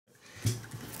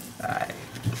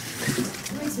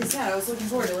Yeah, I was looking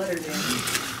forward to letter day.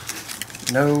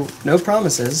 No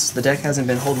promises. The deck hasn't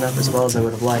been holding up as well as I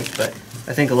would have liked, but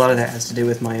I think a lot of that has to do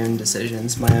with my own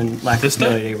decisions, my own lack of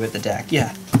familiarity with the deck.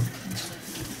 Yeah.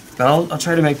 But I'll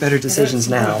try to make better decisions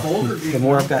now. The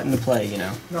more I've gotten to play, you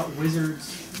know. Not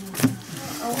wizards.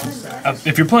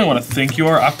 If you're playing what I think you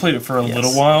are, I've played it for a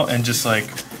little while, and just like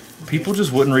people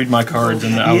just wouldn't read my cards,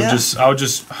 and I would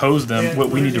just hose them.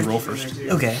 We need to roll first.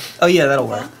 Okay. Oh yeah, that'll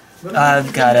work.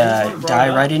 I've got a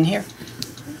die right in here.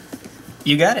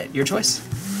 You got it. Your choice.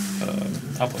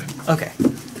 I'll play. Okay.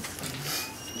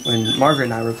 When Margaret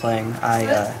and I were playing,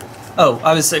 I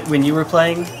was saying, when you were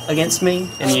playing against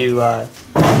me and you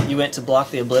went to block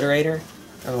the Obliterator,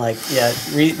 I'm like, yeah,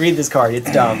 read this card.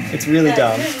 It's dumb. It's really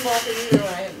dumb. I didn't block it either.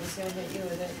 I was gonna hit you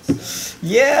with it. So.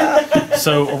 Yeah.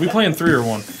 So are we playing 3 or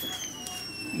 1?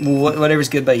 Whatever's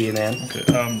good by you, man. Okay.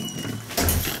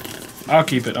 I'll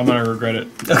keep it. I'm gonna regret it.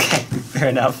 Okay. Fair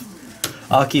enough.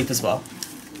 I'll keep as well.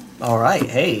 All right.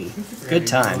 Hey, good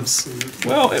times.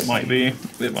 Well, it might be.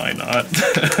 It might not.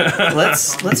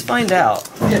 Let's find out.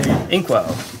 Inquo.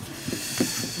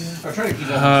 I try to keep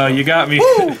up. You got me.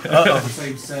 Uh-oh.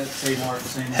 Same set, same art,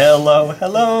 same. Hello.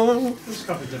 There's a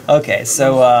couple different. Okay,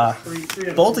 so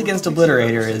Bolt against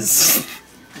Obliterator is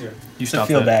You a stop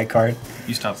feel that. bad card.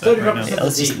 You stop that right now. Yeah,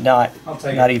 let's just not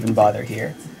even bother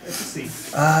here. It's a C.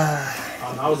 Uh,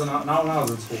 Not when I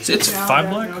was in school. It's 5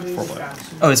 black? 4 black.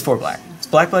 oh, it's 4 black. It's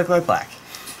black, black, black, black.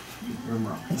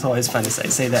 It's always fun to say.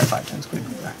 Say that 5 times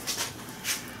quickly.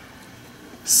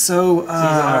 So,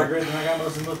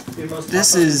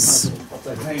 this is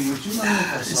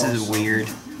weird.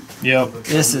 Yep.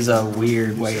 This is a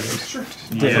weird way to...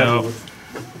 Yep.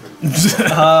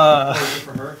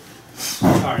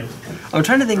 I'm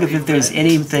trying to think of if there's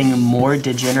anything more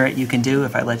degenerate you can do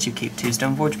if I let you keep 2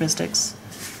 Stoneforge Mystics.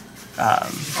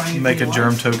 Make a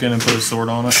germ token and put a sword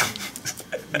on it.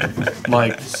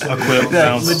 Like equip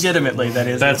bounce. Legitimately, that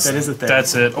is a thing.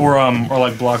 That's it. Or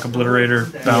like block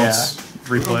Obliterator, bounce,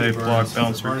 replay, block,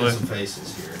 bounce,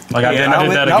 replay. Like I did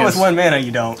that against. Not with 1 mana,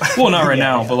 you don't. Well, not right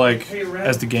now, but like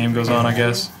as the game goes on, I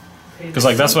guess. Because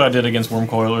like that's what I did against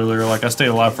Wormcoil earlier. Like I stayed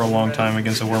alive for a long time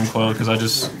against a Wormcoil because I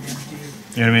just,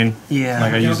 you know what I mean? Yeah.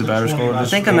 Like I used the batter score. I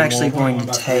think I'm actually going to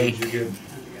take.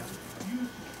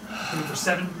 For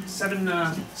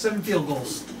seven field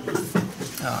goals.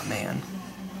 Oh man.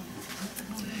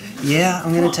 Yeah,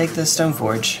 I'm gonna take the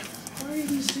Stoneforge.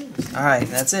 All right,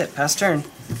 that's it. Pass turn.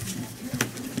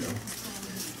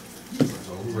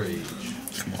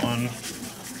 Come on.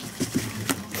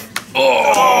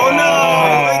 Oh no!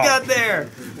 We got there.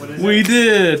 We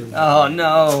did. Oh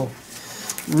no!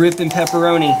 Ripping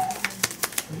pepperoni.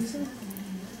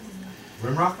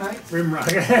 Rimrock Knight?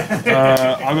 Rimrock.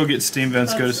 I'll go get Steam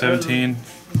Vents. Go to 17.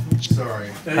 Sorry.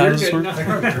 How does this work?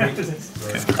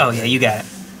 Oh yeah, you got it.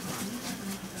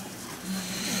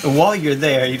 While you're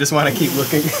there, you just want to keep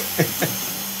looking.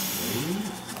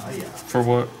 For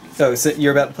what? Oh, so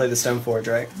you're about to play the Stoneforge,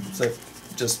 right? So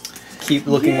just keep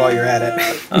looking while you're at it.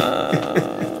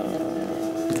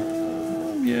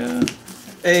 Yeah.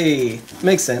 Hey,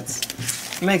 makes sense.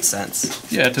 Makes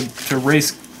sense. Yeah, to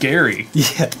race Gary.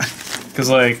 Yeah. Because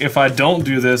like if I don't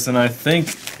do this, then I think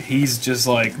he's just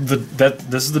like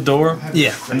this is the door.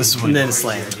 Yeah. And this is what and then it's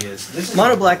land.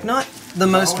 Mono black, not the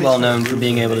most well known for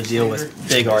being able to deal with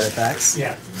big artifacts.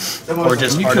 Yeah. Or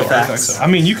just you could artifacts. I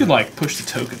mean, you could like push the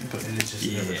token, but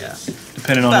Yeah.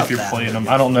 depending on if you're playing them,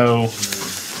 I don't know.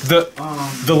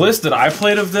 The list that I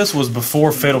played of this was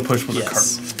before Fatal Push was a card,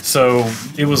 so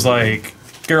it was like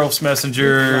Geralf's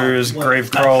Messengers, Grave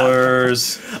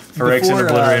Crawlers, Phyrexian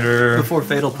Obliterator. Before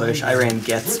Fatal Push, I ran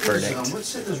Geth's Verdict.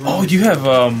 Oh, you have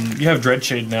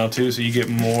Dreadshade now too, so you get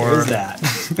more. What is that?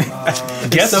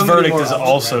 Geth's so many Verdict more is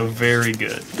also very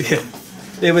good.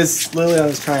 It was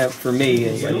Liliana's Triumph for me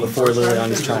before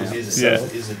Liliana's Triumph. So. Yeah,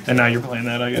 and now you're playing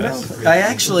that, I guess. I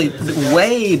actually,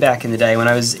 way back in the day when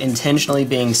I was intentionally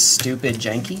being stupid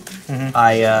janky,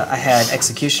 I had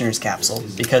Executioner's Capsule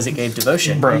because it gave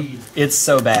devotion. Bro. It's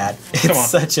so bad.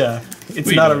 It's such a... It's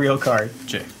not a real card.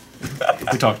 Jay,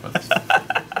 we talked about this.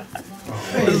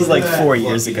 This was like 4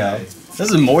 years ago. This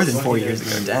is more than 4 years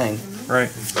ago, dang. Right.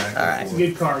 Alright.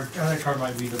 Good card. That card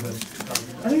might be the best card.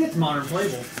 I think it's modern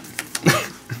playable.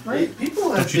 Right?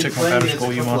 People have Don't you been take my playing Battle against Skull,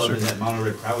 a you couple monster. of them in that mono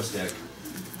red prowess deck.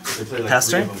 They play like Pass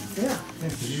 3 turn? of them. Yeah.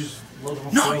 Because you just load them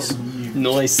up. Nice.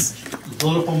 Nice.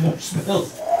 Load up on more spells.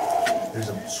 There's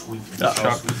a sweet.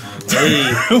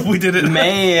 Hey, We did it.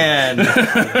 man.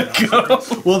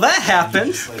 Well, that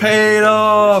happened. Paid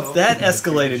off. That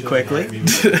escalated quickly.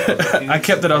 I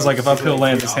kept it. I was like, if I peel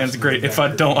land, this hand's great. If I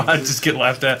don't, I just get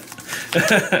laughed at.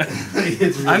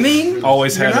 I mean,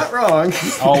 Always you're had not it. wrong.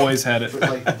 Always had it.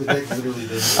 Like, the deck literally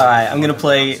does. Alright, I'm gonna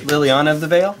play Liliana of the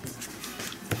Veil.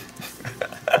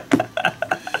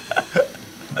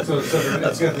 So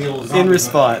it's got the old In zombie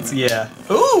response, yeah.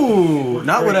 Ooh,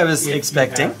 not what I was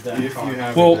expecting. If you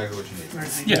have Well, exactly what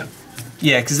you need. Yeah.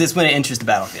 Yeah, because it's when it enters the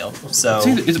battlefield. So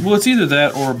It's either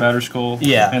that or Batterskull.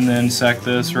 Yeah. And then sack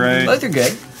this, right? both are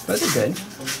good. Both are good.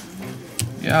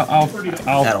 Yeah, I'll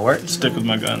That'll work. stick with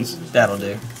my guns. That'll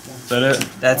do. Is that it?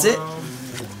 That's it.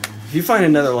 If you find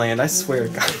another land, I swear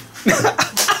to God.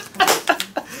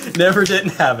 Never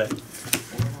didn't have it.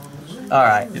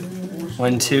 Alright.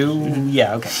 1, 2.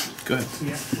 Yeah, okay. Go ahead.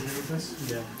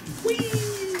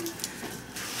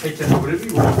 Hey, Tim, would it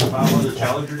be worth to buy one of the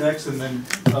Challenger decks and then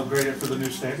upgrade it for the new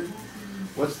standard?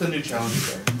 What's the new challenge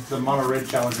deck? The mono red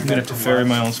Challenger I'm gonna deck. have to ferry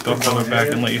my own spell color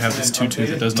back and let you have this 2/2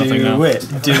 that does nothing now. Do it.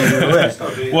 Do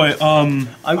it. Wait, I'm,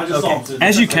 I just okay. saw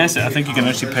as you cast it, I think you can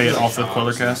actually pay it off the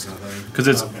Queller cast. Because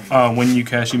it's, when you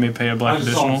cast, you may pay a black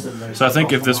additional. So I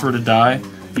think if this were to die,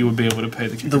 you would be able to pay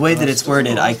the The way that it's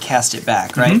worded, I cast it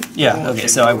back, right? Yeah, okay,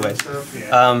 so I would.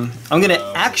 I'm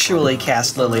gonna actually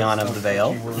cast Liliana of the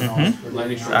Veil.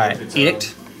 Alright,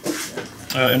 Edict.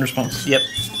 in response. Yep.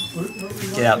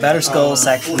 Get out Batterskull,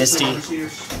 sack Misty,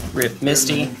 rip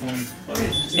Misty.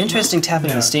 Interesting tapping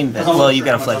in the Steam bit. Well, you've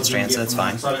got a Flooded Strand, so that's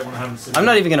fine. I'm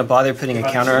not even going to bother putting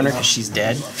a counter on her because she's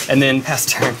dead. And then pass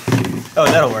turn. Oh,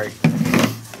 that'll work.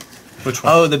 Which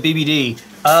one? Oh, the BBD.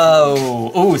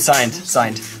 Oh, signed,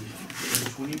 signed.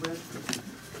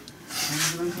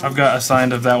 I've got a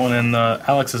signed of that one, and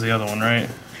Alex is the other one, right?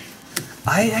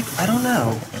 I don't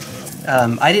know.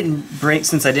 I didn't bring,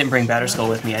 since I didn't bring Batterskull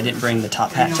with me, I didn't bring the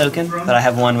top hat token, but I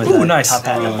have one with Ooh, a nice. top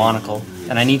hat and a monocle,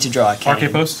 and I need to draw a cannon.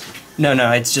 Arcade Post? No,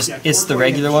 it's the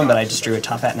regular one, but I just drew a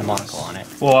top hat and a monocle on it.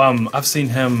 Well, I've seen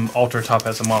him alter top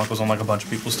hats and monocles on like a bunch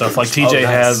of people's stuff. Like TJ Oh,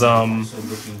 nice.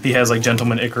 has, he has like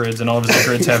Gentleman Icarids, and all of his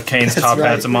Icarids have Kane's top right.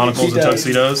 hats and monocles He and does.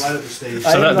 tuxedos. Right at the stage.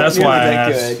 So that's why I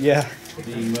asked. Yeah.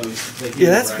 Yeah,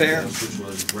 that's fair.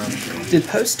 Did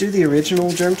Post do the original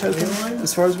germ token,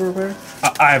 as far as we're aware?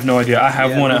 I have no idea. I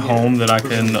have Yeah, one at me home that I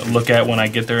can look at when I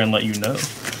get there and let you know.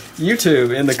 You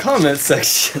two in the comments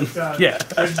section. Yeah.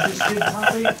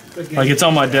 Like it's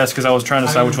on my desk because I was trying to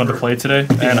decide which one to play today,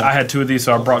 and I had 2 of these,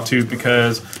 so I brought 2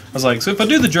 because I was like, so if I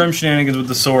do the germ shenanigans with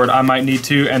the sword, I might need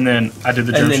to, and then I did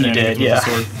the germ And then you shenanigans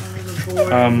did, with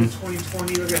the sword.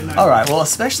 Alright, well,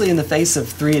 especially in the face of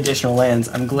 3 additional lands,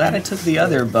 I'm glad I took the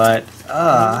other, but,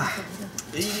 yeah.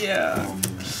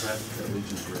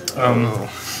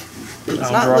 It's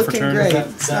It's not looking great.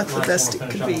 It's not the best it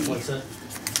could be.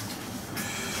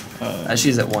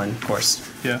 She's at 1, of course.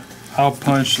 Yeah. I'll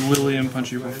punch Lily and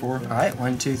punch you before. Alright,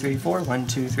 1, 2, 3, 4. 1,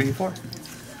 2, 3, 4.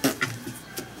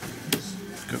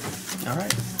 Go.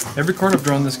 Alright. Every card I've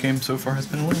drawn this game so far has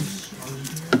been a win.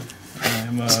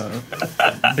 I'm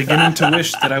beginning to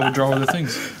wish that I would draw other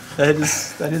things. That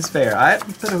is fair. I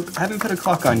haven't put a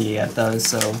clock on you yet, though,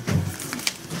 so...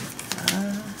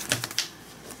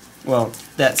 well,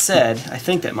 that said, I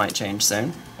think that might change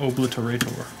soon.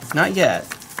 Obliterator. Not yet.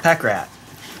 Pack Rat.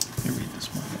 Let me read this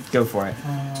one. Go for it.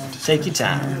 Take your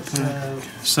time.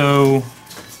 So,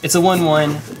 It's a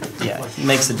 1/1. Yeah,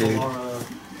 makes a dude.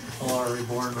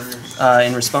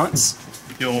 In response,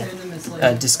 you'll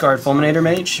discard Fulminator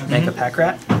Mage, make a Pack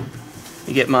Rat.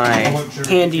 You get my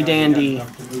handy dandy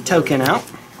token out,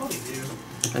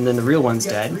 and then the real one's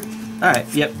dead. Alright,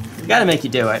 yep. Gotta make you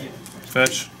do it.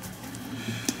 fetch.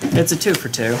 It's a 2 for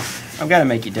 2. I've gotta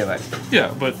make you do it.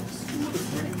 Yeah, but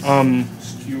I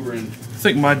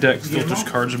think my deck filters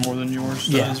cards more than yours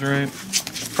does, right?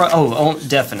 Oh,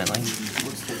 definitely.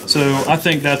 So I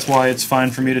think that's why it's fine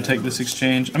for me to take this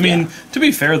exchange. I mean, to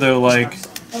be fair though, like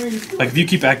if you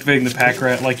keep activating the pack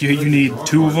rat, like you need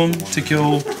 2 of them to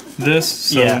kill this.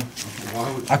 So Yeah.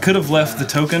 I could have left the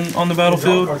token on the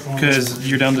battlefield because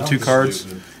you're down to 2 cards,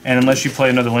 and unless you play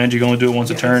another land, you can only do it once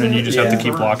a turn, and you just have to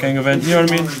keep blocking event. You know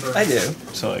what I mean? I do.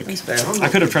 So like, That's fair. I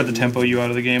could have tried to tempo you out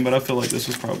of the game, but I feel like this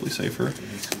was probably safer.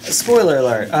 Spoiler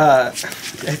alert. I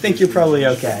think you're probably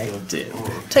okay.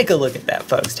 Take a look at that,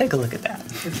 folks. Take a look at that.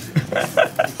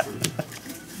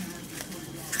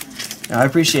 I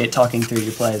appreciate talking through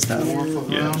your plays, though.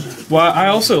 Yeah. Well, I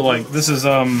also like this is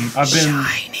I've been.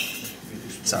 Shiny.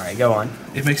 Sorry, go on.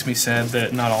 It makes me sad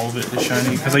that not all of it is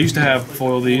shiny because I used to have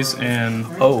foil these and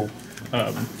Oh,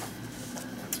 can't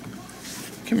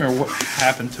can't remember what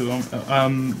happened to them.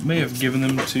 May have given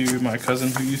them to my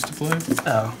cousin who used to play.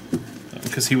 Oh.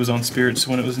 Because he was on Spirits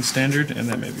when it was in Standard, and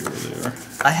that may be where they are.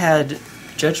 I had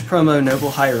Judge Promo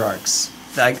Noble Hierarchs.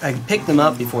 I picked them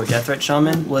up before Deaththreat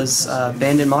Shaman was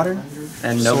banned in Modern,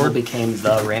 and Noble became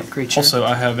the ramp creature. Also,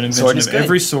 I have an invention of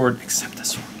every sword except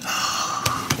this one.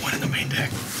 One in the main deck.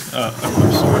 Of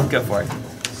course. Go for it.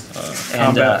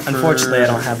 And unfortunately, I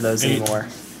don't have those 8. anymore.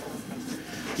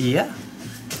 Yeah.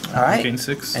 All right. Gain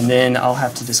 6. And then I'll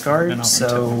have to discard. And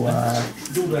So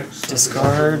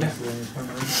discard.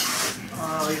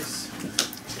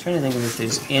 Trying to think of if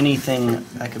there's anything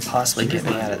that could possibly get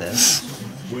me out of this.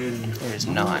 There's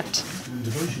not.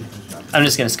 I'm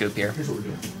just gonna scoop here.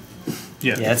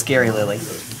 Yeah. Yeah, it's Gary Lily.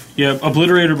 Yeah,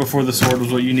 Obliterator before the sword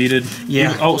was what you needed.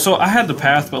 Yeah. Oh, so I had the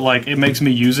path, but like it makes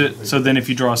me use it. So then if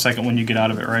you draw a second one, you get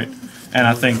out of it, right? And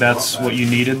I think that's what you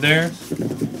needed there.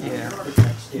 Yeah.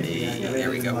 There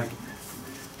we go.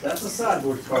 That's a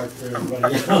sideboard card for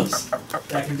everybody else.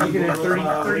 That can be good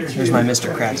 30. Here's my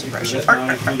Mr. Krabs impression.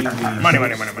 Money,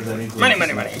 money, money, money. Money,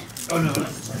 money, money. Oh no.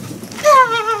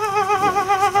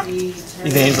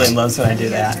 Evangeline loves when I do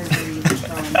that.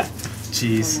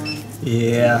 Jeez.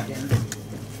 Yeah.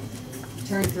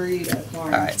 Turn 3 to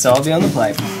farm. Alright, so I'll be on the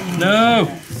play. No.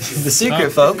 The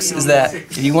secret, folks, is that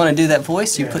if you want to do that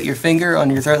voice, you put your finger on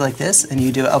your throat like this, and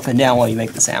you do it up and down while you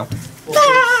make the sound.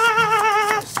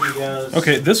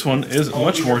 Okay, this one is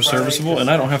much more serviceable, and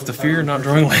I don't have to fear not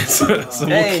drawing lands. So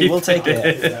Hey, we'll keep take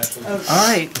it.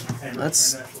 Alright,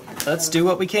 let's do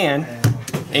what we can.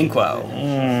 Inquo.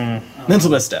 Mental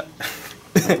misstep.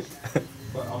 I'll try to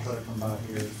come by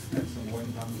here at some point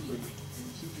in time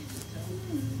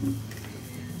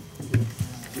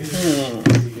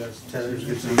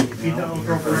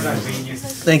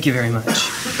Thank you very much.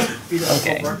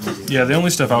 Okay. Yeah, the only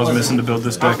stuff I was missing to build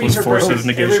this deck was Force of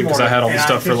Negation, because I had all the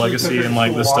stuff for Legacy and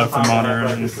like the stuff for Modern,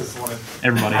 and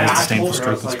everybody has Disdainful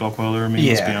Stroke with Spellqueller. I mean,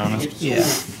 let's be honest. Yeah.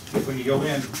 When you go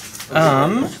in,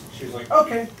 she was like,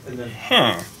 okay. And then,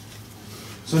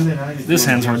 This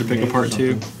hand's hard to pick apart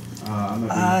too.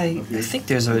 I think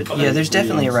there's there's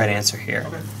definitely a right answer here.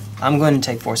 I'm going to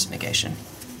take Force of Negation.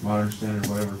 Modern standard,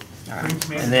 whatever. Alright.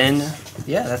 And then,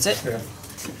 yeah, that's it. Get out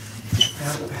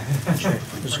of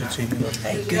here,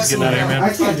 man. I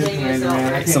can't do Commander,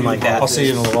 man. I can't Something do like that. I'll see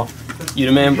you in a little while. You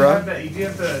the man, bro? You do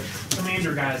have the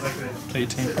commander guys like the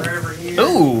 18. forever here.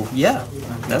 Ooh, yeah.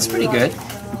 That's pretty good.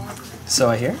 So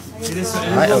I hear.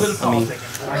 Alright, let me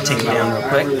take it down real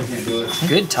quick.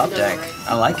 Good top deck.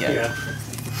 I like it.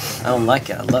 I don't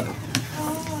like it. I love it.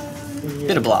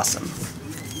 Bitterblossom.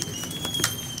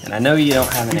 And I know you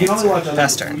don't have an answer.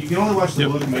 Fast turn. You can only watch the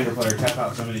blue commander player tap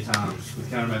out so many times with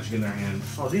counter magic in their hand.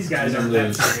 Oh, these guys aren't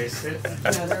that serious. Yeah,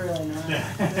 they're really not.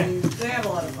 They have a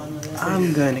lot of fun with it.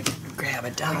 I'm going to grab a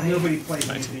die. Nobody plays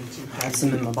anything too Have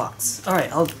some in my box.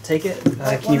 Alright, I'll take it.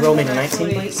 Can you roll me to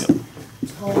 19, please?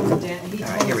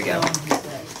 Alright, here we go.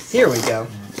 Here we go.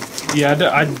 Yeah,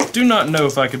 I do not know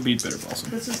if I could beat Bitterblossom.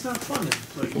 This is not fun.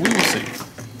 It's like We will see.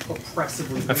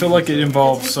 oppressively. I feel like it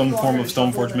involves some form of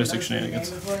Stoneforge Mystic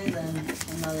shenanigans.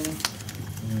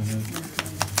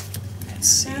 Let's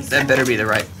see. That better be the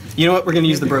right. You know what? We're going to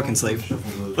use the Broken Sleeve.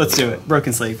 Let's do it.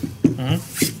 Broken Sleeve.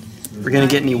 If we're going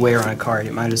to get any wear on a card,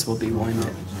 it might as well be one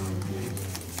that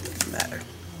matter.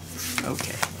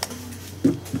 Okay.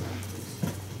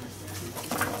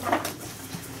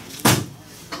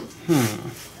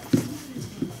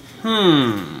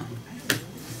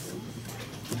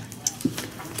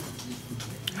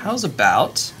 How's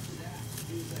about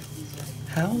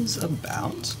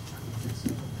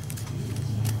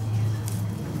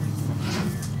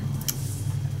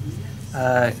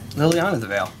Liliana the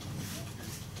Veil?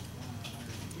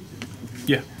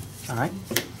 Yeah. Alright.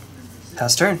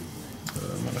 Pass turn.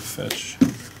 I'm gonna fetch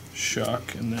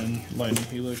Shock and then Lightning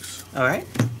Helix. Alright.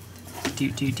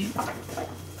 Do.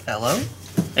 Hello?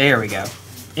 There we go.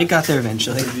 It got there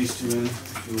eventually. These two in.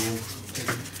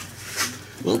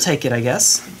 We'll take it, I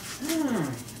guess.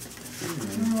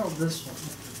 This one.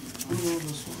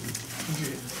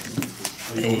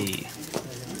 Hey.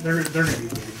 They're gonna be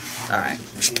good. Alright.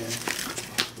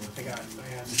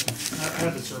 I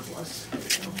had the surplus.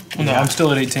 Well, no, I'm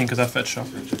still at 18 because I fetched Shock.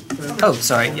 Oh,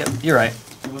 sorry. Yep, you're right.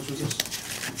 How much was this?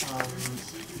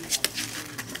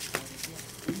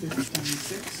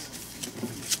 56.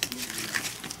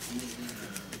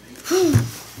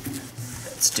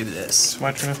 Let's do this. It's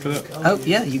my turn after that. Oh,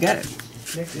 yeah, you got it.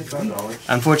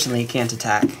 Unfortunately, you can't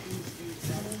attack.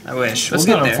 I wish. That's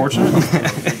We'll not get there. unfortunate.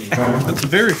 That's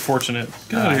very fortunate.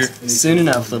 Get out of here. Soon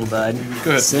enough, little bud.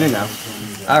 Go ahead. Soon enough.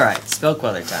 Alright,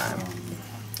 Spellqueller time.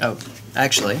 Oh,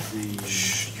 actually,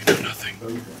 Shh, you do nothing.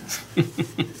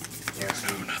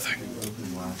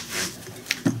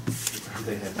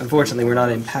 Unfortunately, we're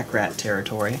not in pack rat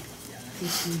territory.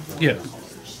 Yeah,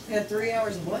 You had 3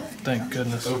 hours of what? thank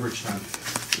goodness. Overage time.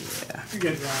 Yeah. You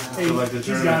get So like the he's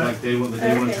tournament, got like day one, the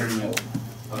day one Okay.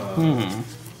 tournament.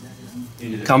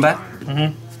 Ended at Combat?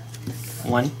 minor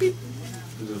One. Beep.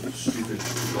 because of stupid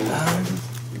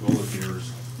goal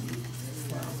viewers.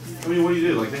 I mean, what do you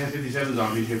do? Like they have 57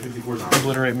 zombies, you have 54 zombies.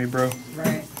 Obliterate me, bro.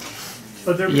 Right.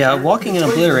 But they're- Yeah, they're- walking an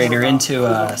it's Obliterator about into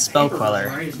a paper Spell version, Queller,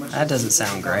 right, as much that as doesn't it's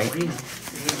sound about great. Arena.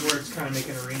 This is where it's kind of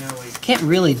making Arena like. Can't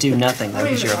really do nothing though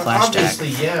because you're a flash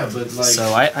obviously, jack. yeah, but like,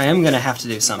 So I am gonna have to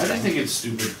do I just something. think it's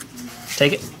stupid.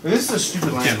 Take it. This is a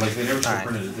stupid land. Like they never should have Alright.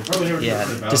 printed it. They probably never should Yeah, have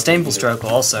printed Valak Disdainful either. Stroke will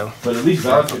also But at least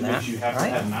work Valak on that. makes you have to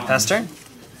have Alright, mountains. pass turn.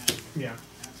 Yeah.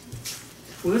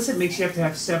 Well, this it makes you have to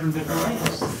have 7 different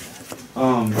lands.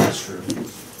 That's true.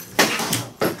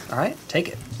 Alright, take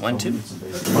it. 1, 2.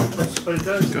 But it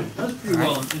does pretty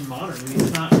well in Modern. I mean,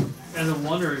 it's not as a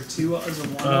 1 or a 2 as a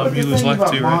 1. You lose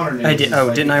life too, right? I did-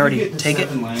 oh, didn't I already take it?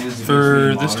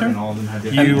 For this turn?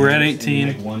 You were at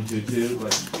 18. 1, 2, 2.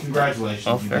 Like, congratulations.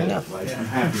 Oh, you fair did it. enough. Like, I'm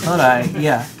happy. Thought I,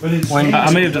 yeah. But it's One,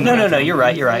 I may have done no, that. no, you're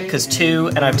right, because 2,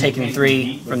 and I've taken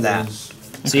 3 from that.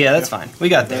 So yeah, that's fine. We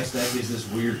got The there. best deck is this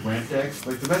weird ramp deck.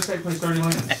 Like the best deck plays 30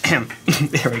 lands.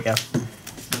 There we go.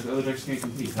 Like the other decks can't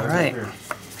compete. How is Alright. that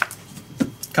fair?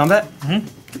 Combat? Mhm.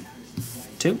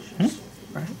 2.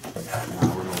 Alright.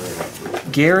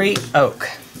 Gary Oak.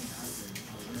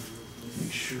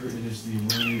 Make sure it is the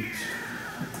right.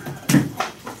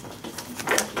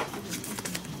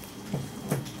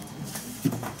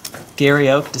 Gary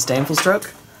Oak, Disdainful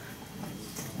Stroke?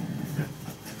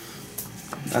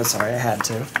 Oh, sorry, I had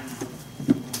to.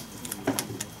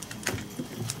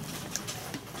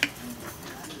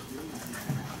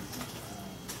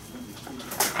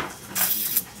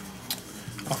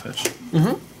 I'll fetch.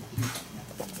 Mm-hmm.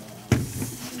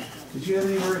 Did you have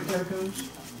any more catacombs?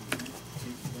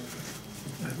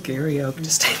 Gary Oak,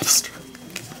 Disdainful Stroke.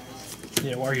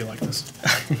 Yeah, why are you like this?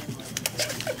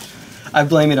 I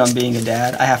blame it on being a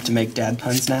dad. I have to make dad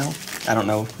puns now. I don't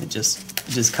know. It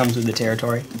just comes with the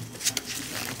territory.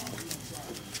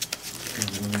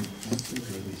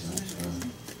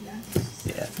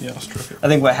 Yeah. Yeah, I'll stroke it. I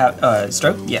think what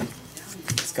stroke? Yeah.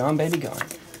 It's gone, baby, gone.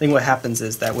 I think what happens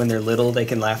is that when they're little, they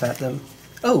can laugh at them.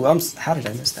 Oh, how did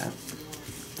I miss that?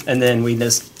 And then we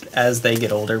just, as they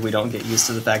get older, we don't get used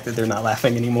to the fact that they're not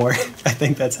laughing anymore. I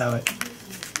think that's how it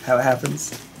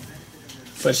happens.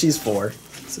 But she's 4,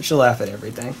 so she'll laugh at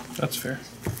everything. That's fair.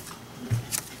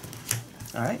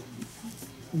 All right.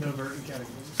 No Verdant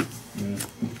Catacombs.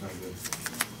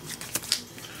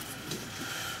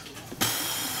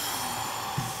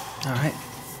 All right.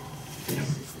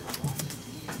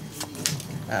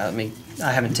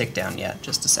 I haven't ticked down yet.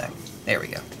 Just a sec. There we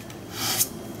go.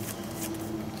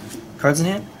 Cards in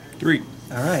hand? 3.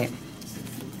 All right.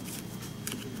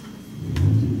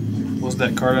 Was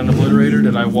that card an Obliterator?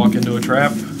 Did I walk into a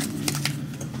trap?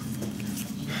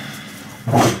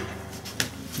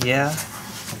 Yeah.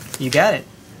 You got it.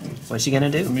 What's she gonna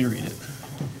Let do? me read it.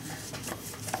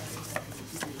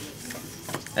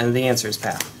 And the answer is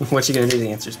path. What's she gonna do?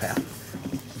 The answer is path.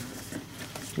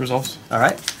 Resolves. All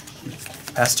right.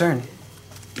 Pass turn.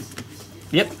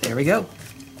 Yep. There we go.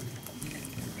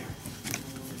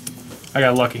 I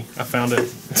got lucky. I found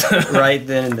it. Right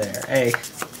then and there. Hey,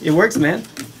 it works, man.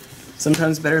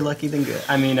 Sometimes better lucky than good.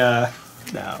 I mean, no.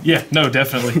 Yeah, no,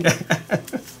 definitely.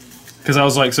 Because I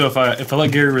was like, so if I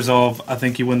let Gary resolve, I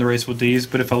think you win the race with these.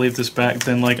 But if I leave this back,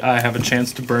 then like I have a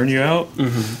chance to burn you out.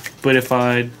 Mm-hmm. But if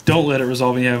I don't let it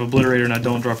resolve and you have Obliterator and I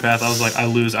don't draw path, I was like, I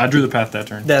lose. I drew the path that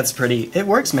turn. That's pretty. It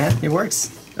works, man. It works.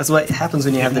 That's what happens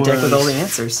when you have the deck with all the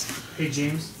answers. Hey,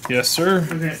 James. Yes, sir.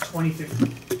 Looking at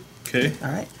 2050. Okay.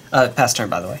 All right. Pass turn,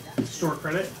 by the way. Store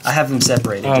credit. I have them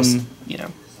separated. Just, you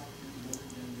know.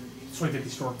 2050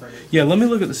 store credit. Yeah, let me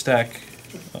look at the stack.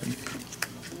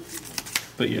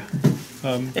 But yeah. It's go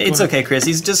ahead. okay, Chris.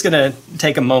 He's just gonna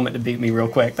take a moment to beat me real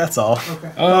quick. That's all.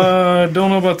 Okay. Don't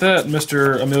know about that,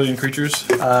 Mr. A Million Creatures.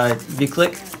 You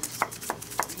click.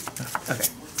 Okay.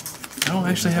 I don't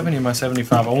actually have any of my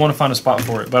 75. I want to find a spot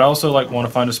for it, but I also like want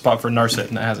to find a spot for Narset,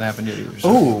 and that hasn't happened yet either. So.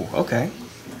 Ooh. Okay.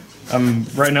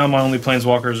 Right now, my only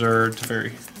Planeswalkers are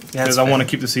Teferi. Yeah, Because I want to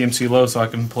keep the CMC low so I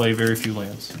can play very few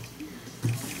lands.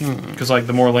 Because like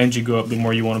the more lanes you go up, the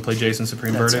more you want to play Jason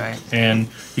Supreme That's Verdict. right. And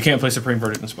you can't play Supreme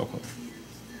Verdict in Spellquiller.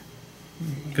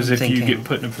 Because if you thinking. get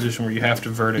put in a position where you have to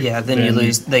Verdict... Yeah. Then you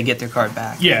lose. They get their card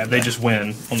back. Yeah, they just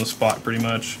win on the spot pretty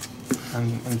much.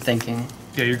 I'm thinking.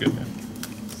 Yeah, you're good, man.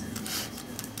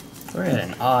 We're at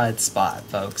an odd spot,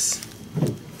 folks.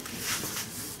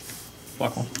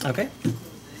 Block one. Okay.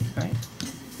 Alright.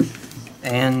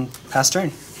 And pass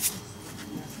turn.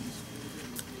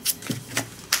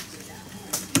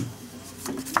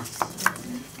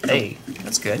 Hey,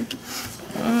 that's good.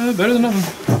 Better than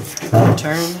nothing.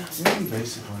 Turn.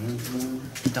 Basically,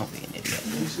 Don't be an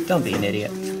idiot. Don't be an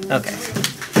idiot. Okay.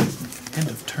 End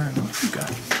of turn. What you got?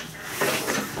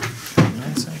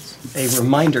 Nonsense. A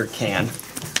reminder can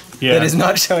Yeah. that is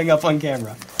not showing up on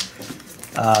camera.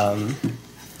 Alright,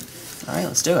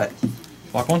 let's do it.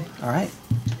 Block one. Alright.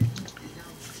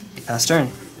 Pass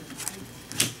turn.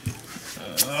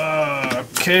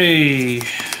 Okay.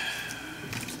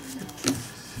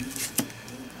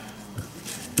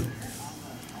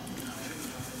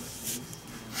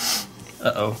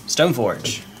 Uh-oh.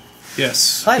 Stoneforge.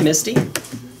 Yes. Hi, Misty.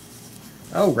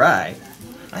 Alright.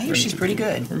 I hear she's pretty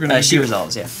good. We're gonna she get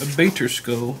resolves, yeah. A Baiter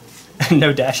Skull.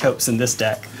 No dash hopes in this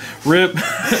deck. Rip.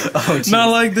 Oh, Not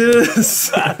like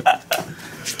this.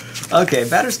 Okay,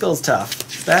 Batterskull's tough.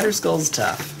 Batterskull's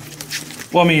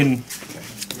tough. Well, I mean,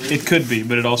 it could be,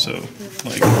 but it also,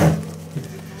 like,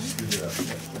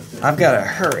 I've got to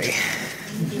hurry.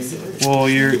 well,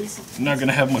 you're not going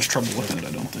to have much trouble with it,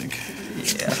 I don't think.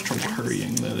 Yeah. Much trouble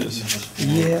hurrying, that is.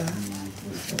 Yeah.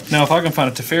 Now, if I can find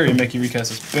a Teferi and make you recast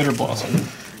this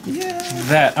Bitterblossom, Yeah.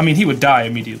 that, I mean, he would die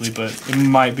immediately, but it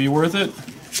might be worth it,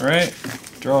 right?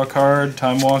 Draw a card,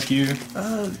 time walk you.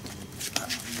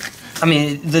 I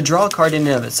mean, the draw card in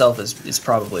and of itself is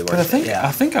probably worth But I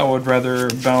it, think I would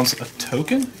rather bounce a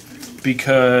token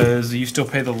because you still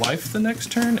pay the life the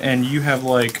next turn, and you have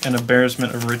like an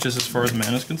embarrassment of riches as far as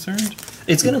mana is concerned.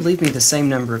 It's going to leave me the same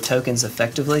number of tokens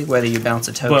effectively, whether you bounce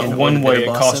a token But or one the way it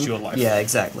Bitterblossom. costs you a life. Yeah,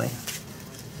 exactly.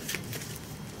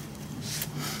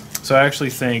 So I actually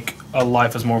think a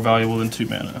life is more valuable than 2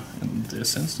 mana in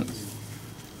this instance.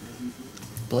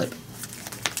 Blip.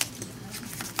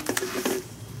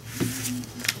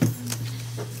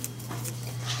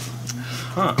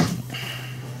 Huh.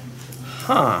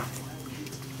 Huh.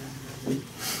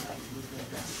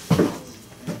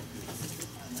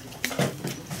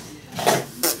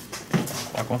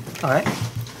 Block one. Alright.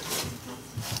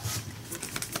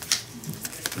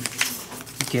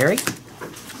 Gary?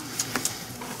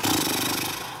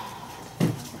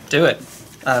 Do it.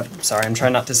 Sorry, I'm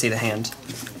trying not to see the hand.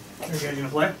 Are you guys gonna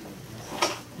play?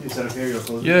 You said Imperial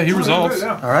close. Yeah, he resolves.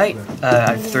 Yeah. Alright,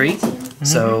 I have 3.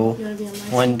 So, You wanna be on my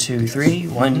 1, 2, 3,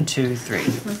 1, 2, 3. You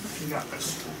got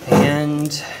this.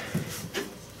 And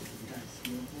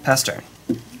pass turn.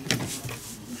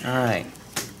 Alright.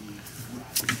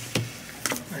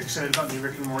 Are you excited about the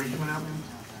Rick and Morty coming out, man?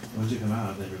 When's it come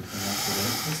out?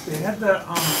 They had the,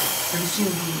 have you seen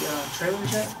the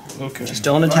trailers yet? Okay. Just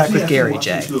don't attack with Gary,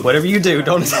 Jay. Whatever you do,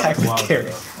 don't attack with Gary.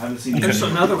 I haven't seen There's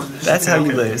another one. That's how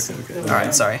you lose.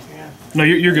 Alright, sorry. No,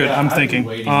 you're good. I'm thinking.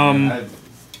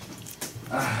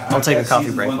 I'll take a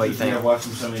coffee break. What do you think? I've watched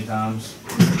them so many times.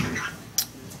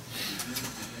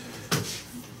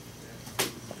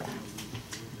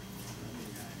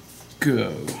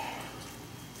 Go.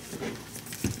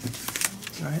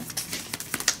 Alright.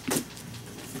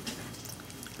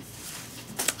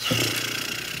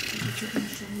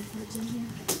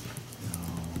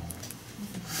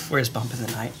 Where's Bump in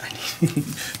the Night?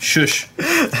 Shush.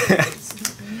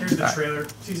 Here's the trailer.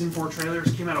 Season 4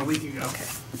 trailers came out a week ago. Okay.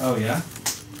 Oh yeah.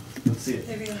 Let's see it.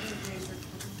 Maybe I'll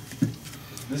put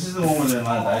This is the one with the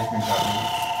line of the ice cream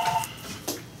shop.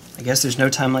 I guess there's no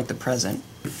time like the present.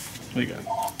 What you got?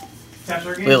 Taps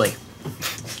our game? Lily.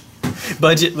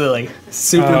 Budget Lily.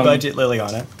 Super budget Lily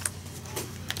on it.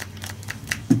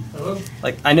 Hello?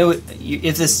 Like, I know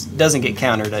if this doesn't get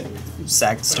countered, I'd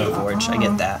sack Stoneforge. I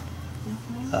get that.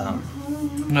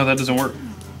 No, that doesn't work.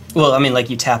 Well, I mean, like,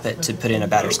 you tap it to put in a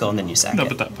Batterskull and then you sack No,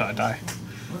 it. but I die.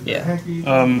 Yeah.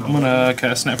 I'm gonna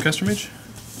cast Snapcaster Mage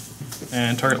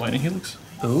and target Lightning Helix.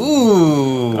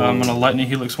 Ooh. I'm gonna Lightning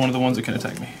Helix one of the ones that can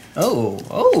attack me. Oh,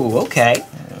 okay.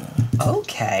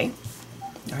 Okay.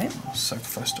 Alright,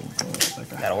 Sacrifice to that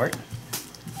guy. that'll work.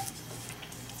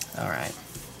 Alright.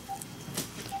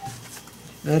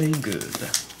 Very good.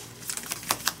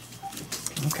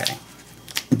 Okay.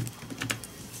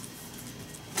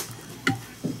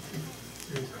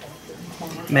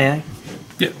 May I?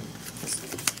 Yeah.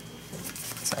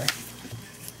 Sorry.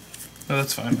 No,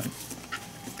 that's fine, man.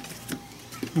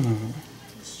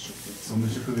 So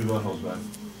Mr. Cookie Butthole's back.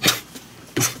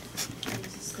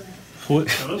 What?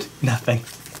 Hello? Nothing.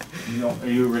 Are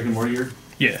you a Rick and Mortier?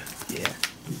 Yeah. Yeah.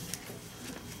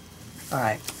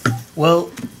 Alright.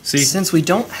 Well, See? since we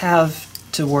don't have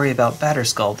to worry about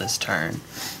Batterskull this turn,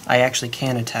 I actually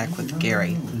can attack with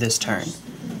Gary this turn.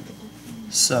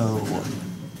 So,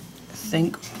 I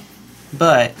think...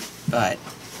 But,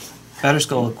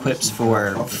 Batterskull equips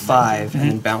for 5 and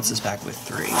then bounces back with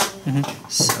 3.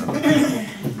 So,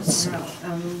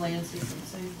 Land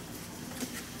sequencing.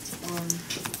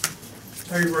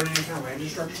 Are you running any kind of land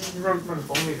destruction? You run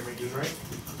Fulminator Mages, right?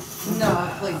 No,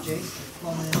 I played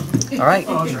Jace. all right,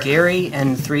 Gary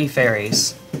and 3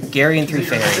 fairies. Gary and 3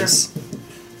 fairies.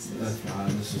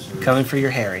 Coming for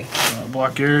your Harry.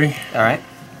 Block Gary. All right.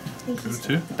 Go to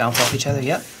 2. Bounce off each other.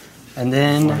 Yep. And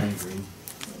then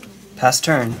pass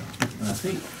turn. This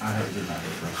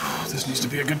needs to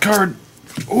be a good card.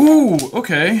 Ooh,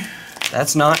 okay.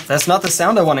 That's not the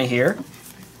sound I want to hear.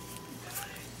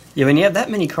 Yeah, when you have that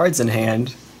many cards in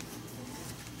hand.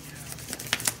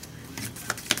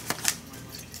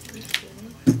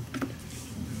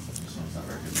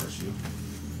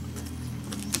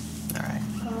 All right.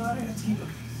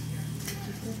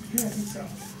 Yeah, I think so.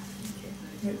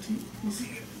 You see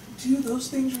 2 of those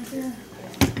things right there?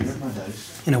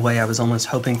 In a way, I was almost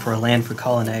hoping for a land for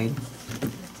Colonnade.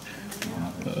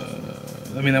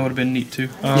 I mean, that would have been neat too.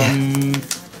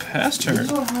 Pass turn.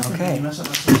 Okay.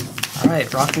 All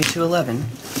right, rock me to 11.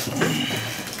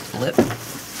 Flip.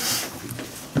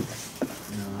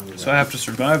 So I have to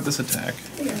survive this attack.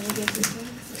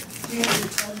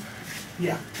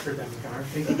 Yeah, heard that card.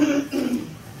 Thank you.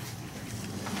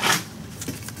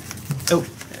 Oh,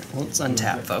 well, let's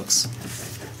untap, folks.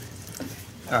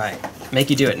 All right, make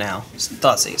you do it now.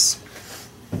 Thoughtseize.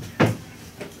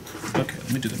 Okay,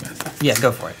 let me do the math. Yeah,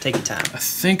 go for it. Take your time. I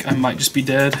think I might just be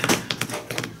dead.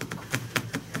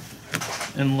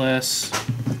 Unless...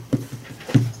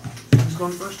 Who's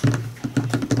going first?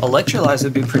 Electrolyze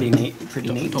would be pretty neat.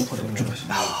 Don't play Electrolyze.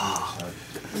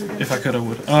 If I could, I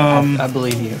would. I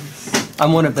believe you.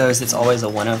 I'm one of those that's always a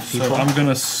one-of people. So I'm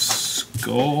gonna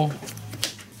skull.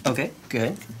 Okay,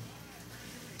 good.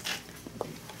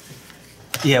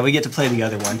 Yeah, we get to play the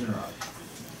other one.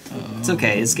 It's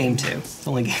okay. It's game 2. It's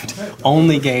only game 2.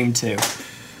 Only game 2.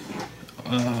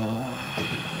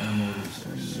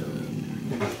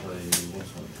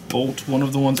 Bolt one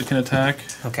of the ones that can attack,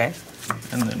 Okay.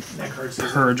 and then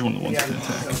purge one of the ones that can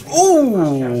attack.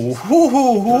 Ooh!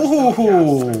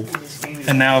 Hoo-hoo-hoo-hoo-hoo.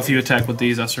 And now if you attack with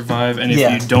these, I survive, and if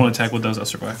Yeah. you don't attack with those, I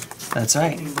survive. That's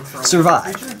right.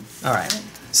 Survive. All right.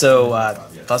 So,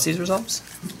 Thoughtseize resolves?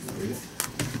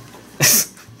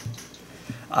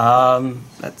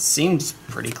 That seems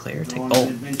pretty clear. Take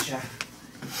bolt.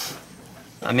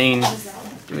 I mean,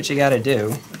 do what you gotta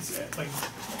do. Like,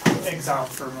 exile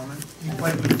for a moment. You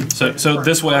play with So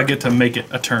this way I get to make it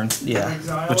a turn, Yeah.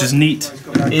 which is neat.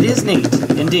 It is neat,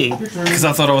 indeed. Because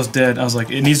I thought I was dead. I was like,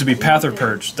 it needs to be Path or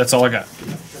Purge. That's all I got.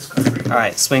 All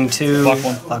right, swing 2. Block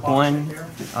 1. Block 1.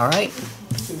 All right.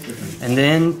 And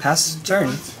then pass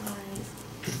turn.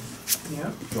 Yeah.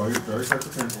 Draw your card for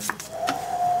turn.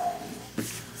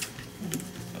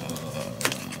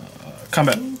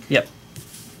 Combat. Yep.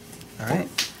 All right.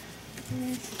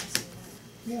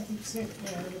 Yeah, I think it's it.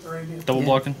 Yeah, I get the right idea. Double Yeah.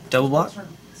 blocking. Double block.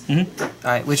 Mm-hmm. All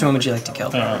right, which one would you like to kill?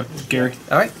 Gary.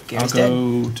 All right, I'll Gary's dead.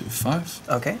 go to 5.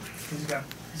 Okay. He's got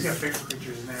favorite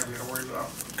creatures in there we gotta worry about.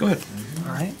 Go ahead.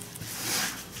 All right.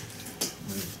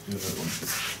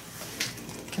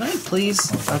 Can I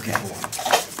please? Okay.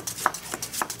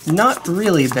 Not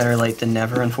really better late than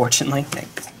never, unfortunately.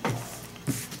 Thanks.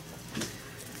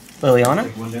 Liliana?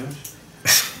 Take 1 damage.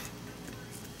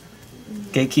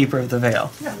 Gatekeeper of the Veil.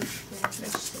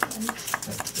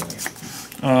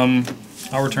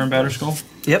 I'll return Batterskull.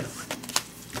 Yep.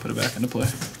 Put it back into play.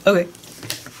 Okay.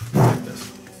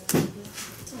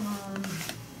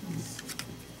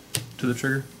 To the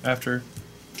trigger after.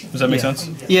 Does that make Yeah. sense?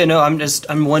 Yeah, no,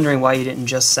 I'm wondering why you didn't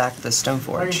just sack the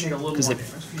Stoneforge. I can take a little Because more it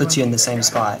damage. puts you in the same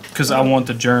spot. Because I want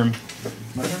the germ.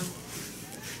 My turn?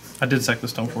 I did sack the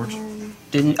Stoneforge.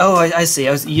 Didn't? Oh, I see.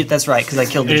 That's right, because I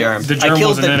killed the germ. The I germ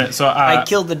killed wasn't in it, so I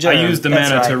killed the germ. I used the That's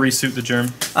mana to right. resuit the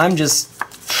germ. I'm just...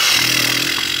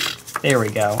 There we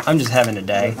go. I'm just having a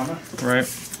day. Right.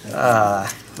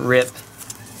 Rip.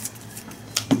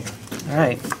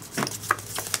 Alright.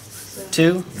 2.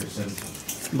 You're 17.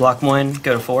 Block 1.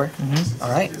 Go to 4. Mm-hmm.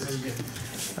 Alright.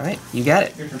 Alright. You got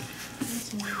it. Your turn.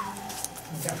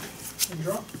 Okay. And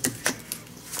draw.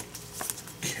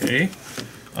 Okay.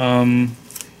 Okay.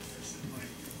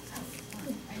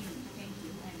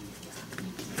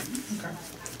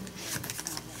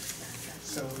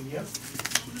 So, yep.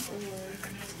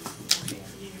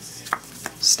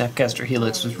 Snapcaster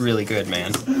Helix was really good,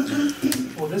 man.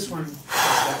 Well, this one has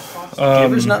that cost.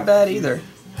 Giver's not bad either.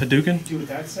 Hadouken. Do what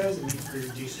that says, and you can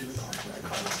reduce the cost of that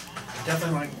card.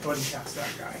 Definitely want to go ahead and cast that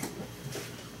guy.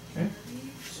 Okay.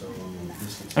 So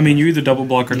this gets I mean, you either double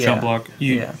block or Yeah. chump block.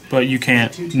 Yeah. But you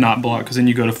can't not block because then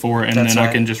you go to 4, and That's then I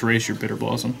right. can just raise your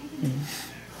Bitterblossom.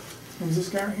 Who's this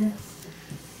guy right here?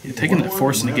 Yeah, taking that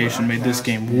force negation made this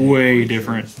game way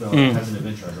different. Has an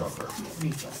adventure I draw card.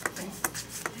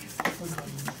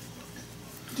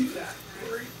 Do that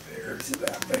right there to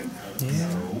that thing.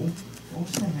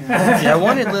 Yeah, I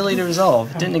wanted Lily to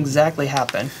resolve. It didn't exactly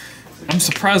happen. I'm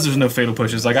surprised there's no fatal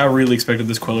pushes. Like, I really expected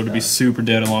this Queller to be super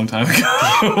dead a long time ago.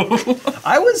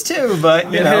 I was too,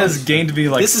 but you It know, has gained me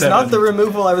like this 7. is not the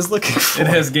removal I was looking for. It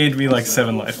has gained me like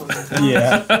 7 life.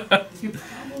 Yeah.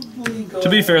 To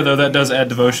be fair, though, that does add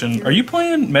devotion. Are you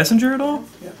playing Messenger at all?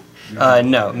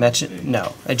 No,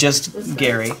 just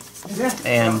Gary,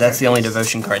 and that's the only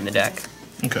devotion card in the deck.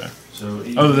 Okay. So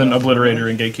Other than Obliterator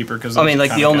and Gatekeeper, because I mean,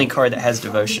 like the only card that has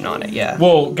devotion on it. Yeah.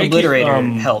 Well,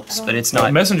 Obliterator helps, but it's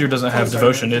not. Messenger doesn't have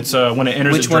devotion. It's when it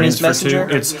enters, Which it one drains is for Messenger?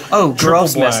 2. It's Oh,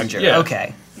 Geralf's black. Messenger. Yeah.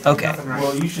 Okay. Okay.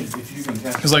 well, you should if you can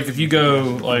cast. Because like if you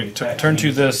go like turn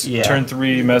 2 this, Yeah. turn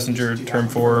 3 Messenger, turn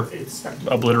 4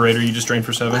 Obliterator, you just drain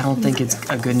for 7. I don't think it's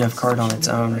a good enough card on its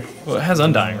own. Well, it has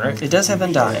Undying, right? It does have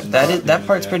Undying. That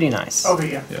part's pretty nice.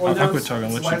 Okay, yeah. Yeah, I'll quit talking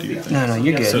and let you do your thing. No,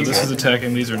 you're good. So you're this good. is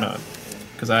attacking, these are not.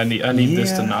 Because I need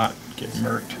this to not get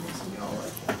murked.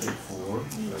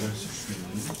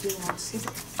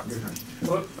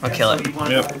 I'll kill it.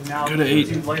 Yep. Go to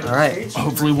 8. All right.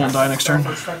 Hopefully won't die next turn.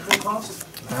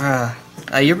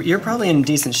 You're probably in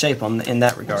decent shape in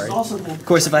that regard. Of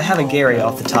course, if I have a Gary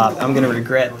off the top, I'm gonna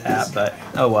regret that. But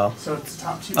oh well. So it's the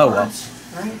top 2 Oh well. cards,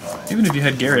 right? Even if you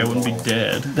had Gary, I wouldn't be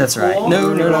dead. That's right.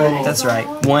 No. That's right.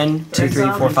 1, 2,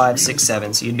 3, 4, 5, 6,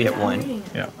 7. So you'd be at 1.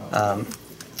 Yeah.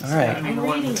 All right.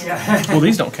 Well,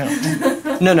 these don't count.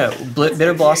 No.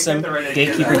 Bitterblossom,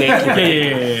 Gatekeeper.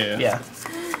 Yeah.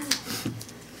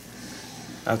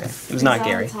 Okay. It was not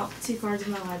Gary. Top 2 cards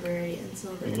in my library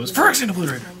until the It was Phyrexian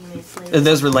Obliterator.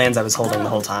 Those were lands I was holding the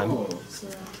whole time.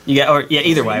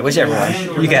 Either way, whichever one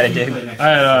you gotta do. I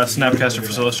had Snapcaster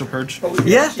for Celestial Purge.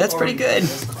 Yeah, that's pretty good.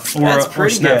 That's Or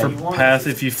pretty Snap good. for Path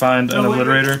if you find an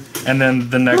Obliterator. And then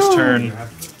the next turn,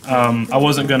 I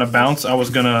wasn't going to bounce. I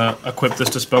was going to equip this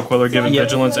to Spell Queller, give it Yep.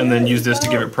 Vigilance, and then use this to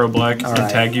give it Pro Black and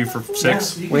Alright. tag you for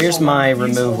 6. Where's my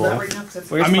removal?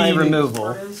 Where's my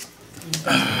removal?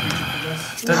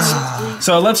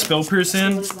 So I left Spell Pierce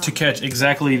in to catch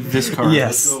exactly this card.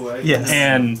 Yes.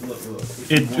 And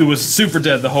it was super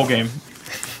dead the whole game.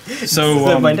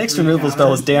 So My next removal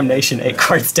spell is Damnation, 8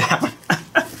 cards down.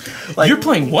 Like, you're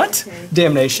playing what?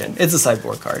 Damnation. It's a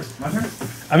sideboard card.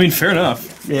 I mean, fair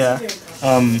enough. Yeah.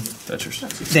 That's yours.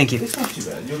 Thank you.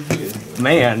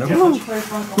 Man.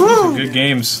 Woo. Good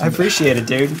games. I appreciate it,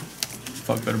 dude.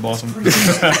 Fuck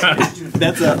Bitterblossom.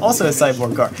 That's also a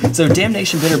sideboard card. So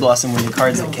Damnation, Bitterblossom were the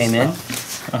cards that came in.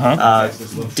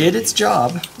 Did its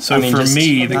job. So I mean, for just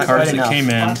me, the not cards quite that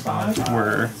enough. came in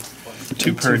were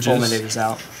 2 Purges. Fulminators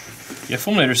out. Yeah,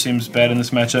 Fulminator seems bad in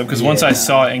this matchup because once I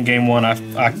saw it in game 1,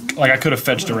 I could have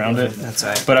fetched around it. That's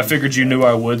right. But I figured you knew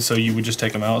I would, so you would just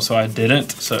take them out. So I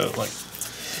didn't. So like,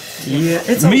 Yeah,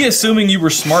 it's me assuming you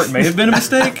were smart may have been a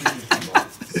mistake.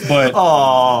 But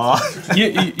Aww.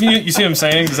 you see what I'm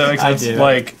saying? Does that make I sense? do.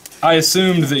 Like, I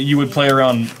assumed that you would play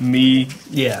around me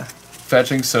Yeah.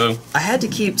 fetching, so I had to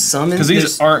keep some in because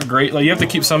these aren't great. Like, you have to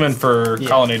keep some in for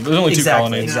colonnade. There's only 2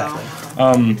 colonnades. Exactly.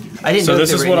 I didn't so know this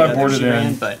if is there what were I any boarded others you ran,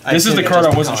 in. but I This is the assumed it card I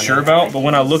just wasn't be sure colonnade. about, but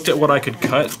when I looked at what I could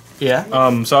cut,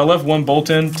 Yeah. so I left 1 bolt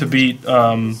in to beat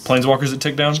Planeswalkers that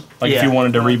tick down. Like if Yeah. you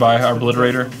wanted to rebuy our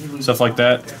Obliterator, stuff like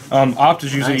that. Opt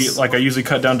is usually Nice. like I usually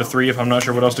cut down to 3 if I'm not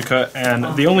sure what else to cut.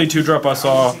 And the only 2-drop I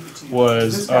saw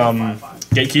was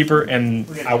Gatekeeper, and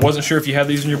I wasn't sure if you had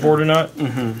these in your board or not.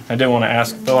 I didn't want to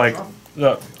ask, but like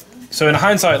so in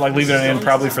hindsight, like leaving it in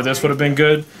probably for this would have been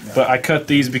good. But I cut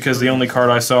these because the only card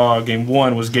I saw game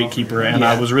 1 was Gatekeeper, and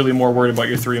I Yeah. was really more worried about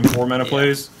your 3 and 4 mana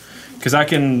plays. Because I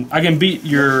can beat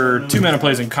your 2 mana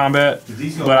plays in combat,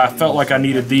 but I felt like I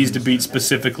needed these to beat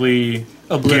specifically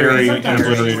Gary and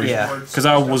Obliterator. Yeah. Because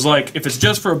I was like, if it's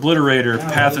just for Obliterator,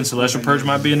 Path and Celestial Purge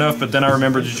might be enough, but then I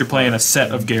remembered that you're playing a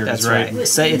set of Garys, That's right?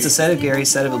 right. It's a set of Gary,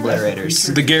 set of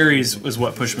Obliterators. The Garys is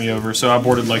what pushed me over, so I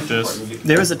boarded like this.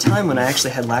 There was a time when I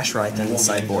actually had Lashwraith in the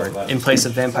sideboard in place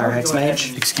of Vampire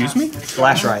Hexmage. Excuse me?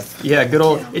 Lashwraith. Yeah, good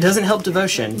old. It doesn't help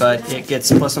devotion, but it gets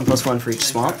 +1/+1 for each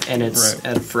swamp, and it's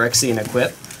Right. a Phyrexian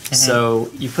equip. So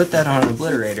you put that on an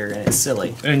Obliterator, and it's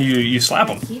silly. And you slap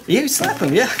them. You slap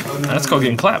him, yeah. That's called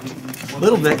getting clapped. A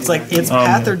little bit. It's like it's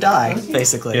path or die,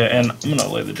 basically. Yeah, and I'm gonna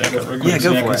lay the deck up real quick Yeah, so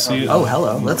go you for can it. see it. Oh,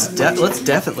 hello. Let's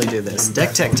definitely do this.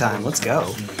 Deck tech time. Let's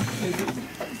go.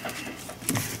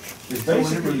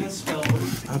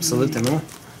 Absolutely, man.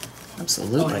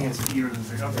 Absolutely.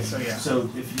 So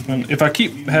if you And if I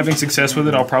keep having success with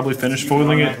it, I'll probably finish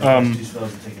foiling it.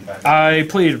 I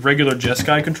played regular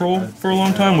Jeskai control for a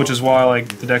long time, which is why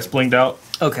like the deck's blinged out.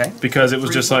 Okay. because it was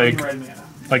just like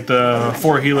the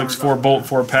 4 Helix, 4 Bolt,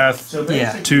 4 Path,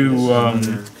 Yeah.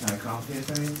 2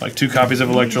 like 2 copies of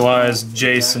Electrolyze,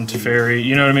 Jace, and Teferi.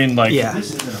 You know what I mean? Like, Yeah.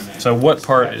 So what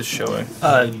part is showing?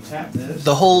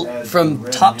 The whole from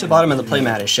top to bottom of the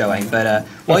playmat is showing, but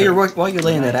while you're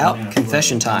laying that out,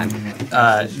 confession time.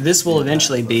 This will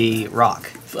eventually be rock,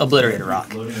 Obliterator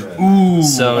rock. Ooh.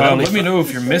 So let me know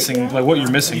if you're missing, like what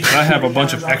you're missing. 'Cause I have a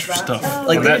bunch of extra stuff.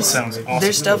 like that sounds awesome.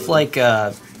 There's stuff like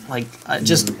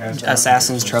just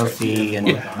Assassin's Trophy,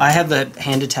 and I have the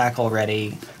hand attack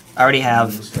already. I already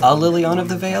have a Liliana of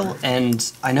the Veil, and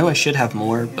I know I should have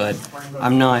more, but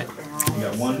I'm not.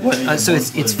 So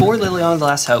it's 4 Liliana of the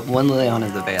Last Hope, 1 Liliana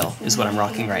of the Veil is what I'm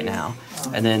rocking right now,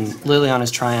 and then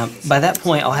Liliana's Triumph. By that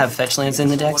point, I'll have fetchlands in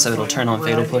the deck, so it'll turn on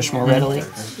Fatal Push more readily.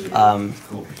 I'm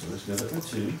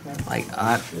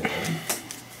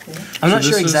not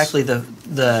sure exactly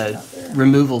the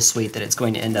removal suite that it's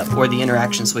going to end up, or the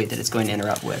interaction suite that it's going to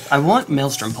interrupt with. I want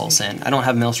Maelstrom Pulse in. I don't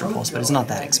have Maelstrom Pulse, but it's not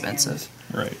that expensive.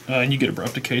 Right. And you get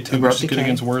Abrupt Decay too, Abrupt which is good Decay.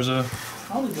 against Wurza.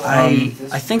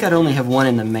 I think I'd only have 1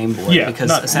 in the main board, Yeah, because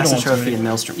you don't Assassin's want too Trophy many. and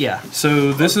Maelstrom. Yeah.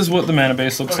 So this is what the mana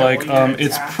base looks like.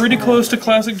 It's pretty close to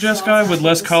classic Jeskai with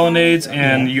less colonnades,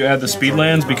 and you add the speed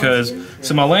lands because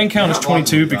so my land count is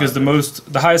 22 because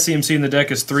the highest CMC in the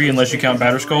deck is 3 unless you count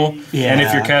Batterskull. Yeah. And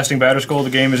if you're casting Batterskull, the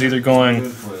game is either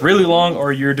going really long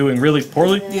or you're doing really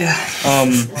poorly. Yeah.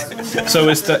 So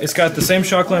it's got the same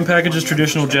Shockland package as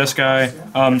traditional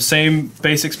Jeskai, same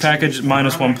basics package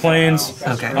minus 1 planes.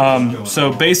 Okay.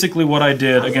 So basically what I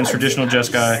did against traditional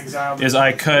Jeskai is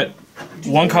I cut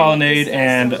 1 colonnade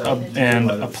and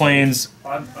a plains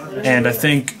and I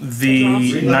think the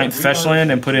 9th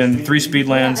fetchland and put in 3 speed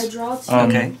lands.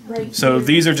 Okay. So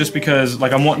these are just because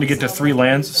like I'm wanting to get to 3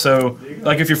 lands. So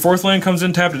like if your 4th land comes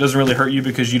in tapped, it doesn't really hurt you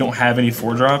because you don't have any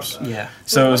 4 drops. Yeah.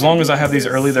 So as long as I have these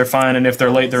early, they're fine, and if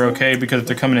they're late, they're okay because if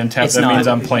they're coming in tapped, It's that not- means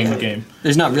I'm playing the game.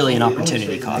 There's not really an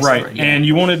opportunity cost. Right, For it, yeah.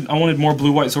 and I wanted more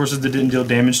blue-white sources that didn't deal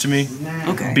damage to me.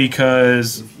 Okay.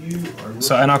 Because,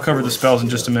 and I'll cover the spells in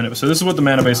just a minute. So this is what the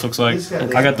mana base looks like.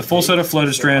 I got the full set of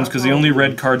Flooded Strands because the only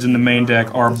red cards in the main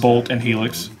deck are Bolt and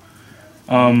Helix.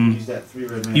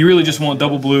 You really just want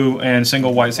double blue and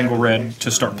single white, single red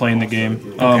to start playing the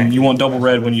game. You want double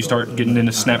red when you start getting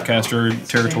into Snapcaster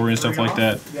territory and stuff like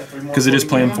that, because it is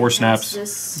playing 4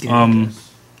 snaps.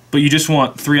 But you just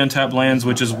want 3 untapped lands,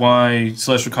 which is why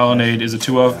Celestial Colonnade is a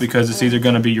 2 of, because it's either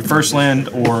going to be your first land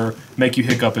or make you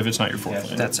hiccup if it's not your 4th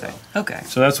land. That's right. Okay.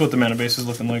 So that's what the mana base is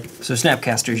looking like. So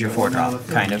Snapcaster is your 4-drop,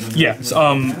 kind of. Yeah,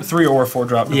 3 or 4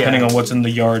 drop, depending on what's in the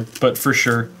yard, but for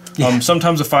sure.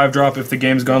 Sometimes a 5 drop if the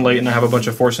game's gone late and I have a bunch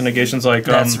of Force Negations. Like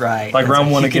That's right. Like That's round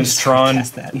right. 1 You can against Tron.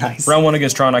 cast that. Nice. Round 1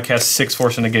 against Tron, I cast 6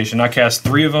 Force Negation. I cast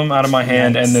 3 of them out of my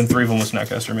hand, and then 3 of them with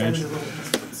Snapcaster Mage.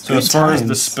 So as far as the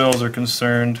times. spells are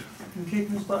concerned,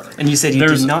 And you said you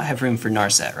There's- did not have room for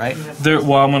Narset, right?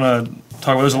 I'm gonna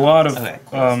talk about. There's a lot of Okay.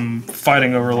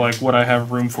 fighting over like what I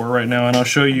have room for right now, and I'll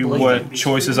show you what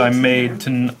choices I made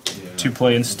to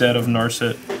play instead of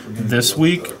Narset this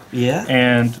week. Yeah.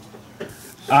 And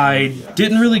I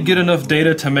didn't really get enough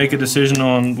data to make a decision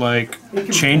on like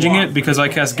changing it because I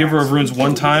cast Giver of Runes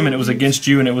 1 time and it was against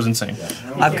you and it was insane.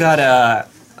 I've got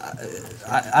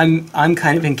I'm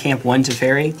kind of in camp 1 to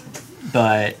Fairy,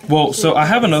 but Well, so I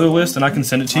have another list and I can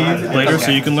send it to you later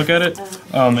so you can look at it.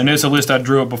 And it's a list I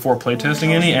drew up before playtesting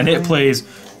any, and it plays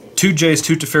 2 Jace,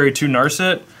 2 Teferi, 2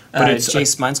 Narset. But it's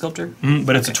Jace Mind Sculptor.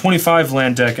 but it's a 25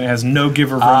 land deck and it has no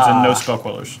Giver of Runes and no Spell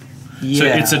Quellers. Yeah. So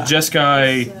it's a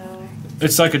Jeskai.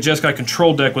 It's like a Jeskai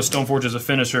control deck with Stoneforge as a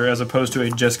finisher, as opposed to a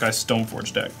Jeskai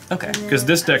Stoneforge deck. Okay. Because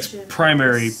this deck's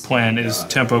primary plan is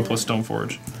Tempo plus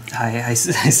Stoneforge. I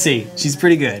see. She's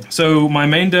pretty good. So my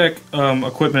main deck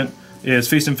equipment is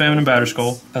Feast and Famine and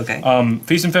Batterskull. Okay.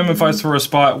 Feast and Famine fights for a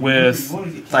spot with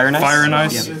Fire and Ice. Fire and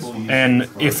Ice. Yep. And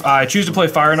if I choose to play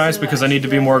Fire and Ice because I need to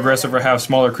be more aggressive or have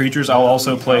smaller creatures, I'll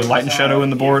also play Light and Shadow in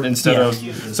the board instead of...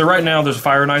 So right now there's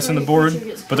Fire and Ice in the board,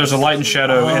 but there's a Light and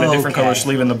Shadow and a different color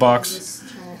sleeve in the box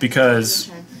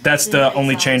because that's the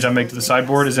only change I make to the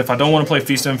sideboard is if I don't want to play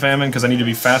Feast and Famine because I need to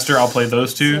be faster, I'll play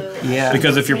those 2. Yeah.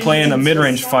 Because if you're playing a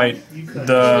mid-range fight,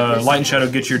 the Light and Shadow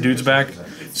gets your dudes back.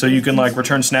 So you can like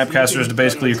return Snapcasters to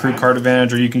basically accrue card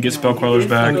advantage, or you can get Spell Quellers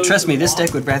back. Trust me, this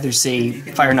deck would rather see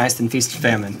Fire and Ice than Feast and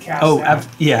Famine. Oh,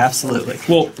 yeah, absolutely.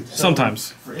 Well,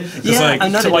 sometimes. Yeah,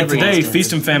 I'm not like never today, against it.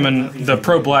 Feast and Famine, the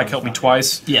Pro Black helped me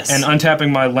twice. Yes. And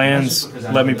untapping my lands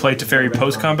let me play Teferi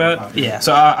post-combat. Yeah.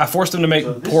 So I forced them to make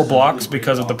poor blocks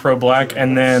because of the Pro Black,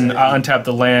 and then I untapped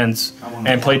the lands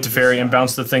and played Teferi and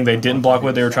bounced the thing they didn't block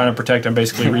with. They were trying to protect and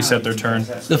basically reset their turn.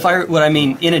 The fire, what I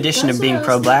mean, in addition to being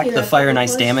pro-black, the Fire and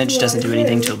Ice damage doesn't do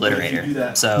anything to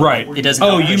Obliterator. So Right. it doesn't.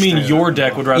 Oh, help you push mean through. your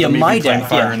deck would rather Yeah, me my be playing deck,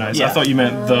 Fire yeah, and Ice? yeah. I thought you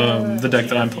meant the deck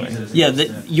that I'm playing. Yeah,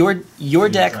 your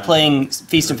deck playing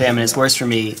Feast and Famine is worse for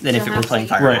me than if it were playing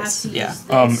Fire Right. and Ice. Yeah.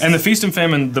 And the Feast and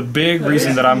Famine, the big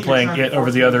reason that I'm playing it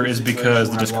over the other is because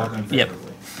the discard. Yep.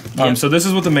 So this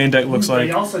is what the main deck looks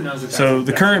like. So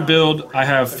the current build, I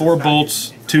have 4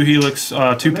 bolts, 2 helix,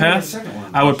 2 paths.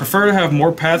 I would prefer to have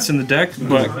more paths in the deck,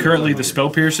 but currently the Spell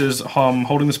Pierce is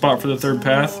holding the spot for the 3rd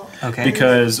path. Okay.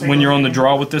 Because when you're on the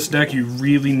draw with this deck, you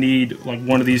really need like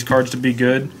one of these cards to be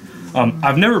good.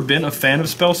 I've never been a fan of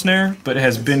Spell Snare, but it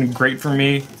has been great for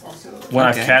me when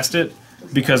I've cast it,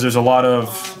 because there's a lot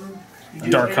of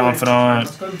Dark Confidant,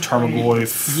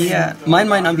 Tarmogoyf. Yeah, mine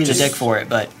might not be the deck for it,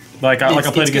 but Like I played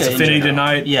it's against good in Affinity general.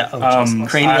 tonight. Yeah,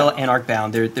 Cranial and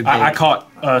Arcbound, they're big. I caught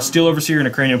Steel Overseer and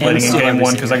a Cranial Plating in Steel game 1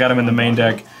 Overseer. because I got him in the main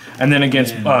deck. And then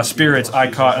against Spirits, I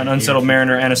caught an Unsettled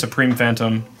Mariner and a Supreme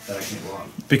Phantom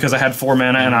because I had 4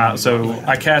 mana, and so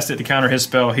I cast it to counter his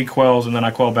spell. He quells, and then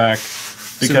I quell back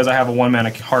because I have a 1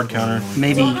 mana hard counter.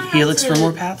 Maybe Helix for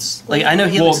more paths? Like, I know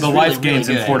Helix Well, is the really, life gain's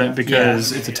really good. important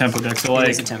because it's a tempo deck. So It like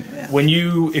is a tempo, yeah.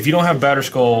 if you don't have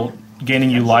Batterskull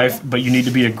gaining you life, but you need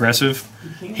to be aggressive,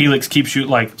 Helix keeps you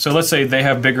like. So let's say they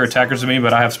have bigger attackers than me,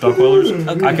 but I have spell quellers.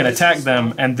 I can attack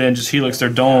them and then just Helix their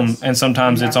dome, and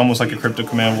sometimes it's almost like a Crypto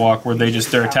Command walk where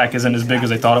their attack isn't as big as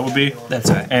they thought it would be. That's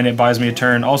right. And it buys me a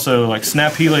turn. Also, like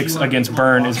Snap Helix against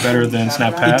Burn is better than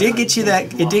Snap It Path. did get you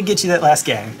that. It did get you that last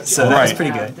game, so that was Right.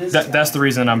 pretty good. That's the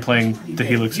reason I'm playing the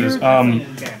Helixes.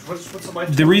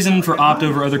 The reason for opt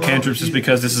over other cantrips is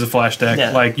because this is a flash deck.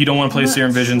 Yeah. Like, you don't want to play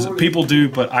Serum Visions. People do,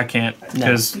 but I can't,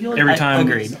 because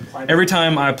every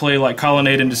time I play like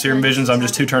Colonnade into Serum Visions, I'm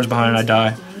just 2 turns behind and I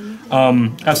die.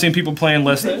 I've seen people playing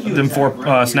less than 4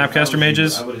 Snapcaster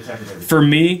Mages. For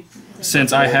me,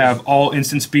 since I have all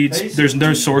instant speeds, there's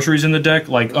no sorceries in the deck.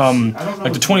 Like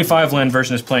the 25 land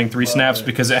version is playing 3 snaps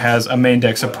because it has a main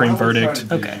deck Supreme Verdict.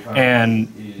 Okay. And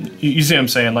you see what I'm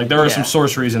saying? Like, there are some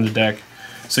sorceries in the deck,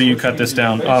 so you cut this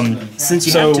down. Since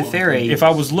you so have Teferi, if I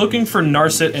was looking for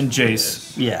Narset and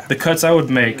Jace, yeah, the cuts I would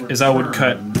make is I would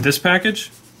cut this package,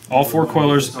 all 4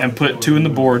 Quellers, and put 2 in the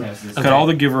board, cut all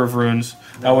the Giver of Runes.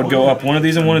 I would go up one of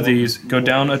these and one of these, go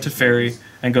down a Teferi,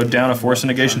 and go down a Force of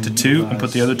Negation to 2, and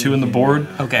put the other 2 in the board.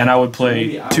 Okay. And I would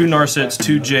play 2 Narsets,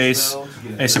 2 Jace,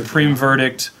 a Supreme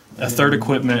Verdict, a 3rd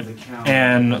Equipment,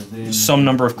 and some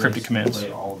number of Cryptic Commands.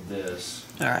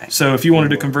 alright. So if you wanted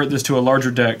to convert this to a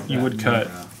larger deck, you would cut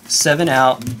 7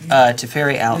 out,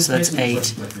 Teferi out, so that's 8.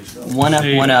 1 up,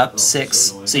 1 up,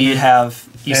 6. So you'd have,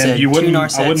 you said, 2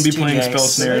 Narsets, I wouldn't be 2 playing Jace. spell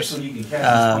snares,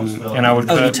 and I would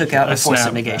cut Oh, you took out a Force snap.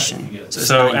 of Negation. So, it's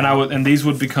So 9. and these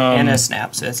would become And a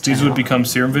Snap, so that's 10. these would become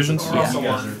Serum Visions.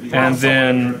 Yeah. And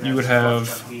then you would have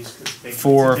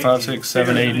 4, 5, 6,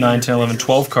 7, 8, 9, 10, 11,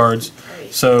 12 cards.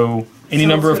 So any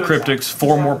number of Cryptics,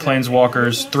 4 more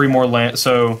Planeswalkers, 3 more lands.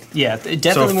 So Yeah, so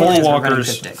definitely 4 more lands than running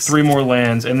walkers, Cryptics. 3 more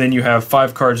lands, and then you have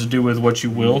 5 cards to do with what you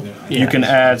will. Yeah. You can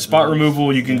add spot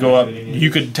removal. You can go up. You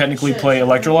could technically play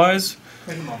Electrolyze.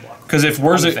 Because if I'm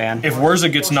a fan.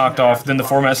 Wurza gets knocked off, then the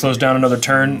format slows down another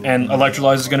turn, and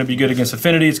Electrolyze is going to be good against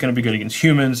Affinity, it's going to be good against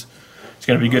humans, it's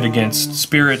going to be good against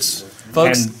spirits.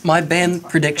 Folks, and my ban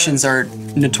predictions are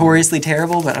notoriously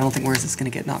terrible, but I don't think Wurza's going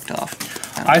to get knocked off.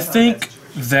 I think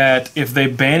that if they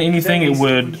ban anything,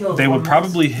 they would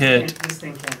probably hit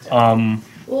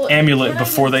Amulet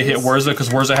before they hit Wurza, because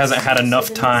Wurza hasn't had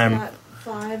enough time,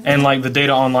 and like the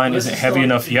data online isn't heavy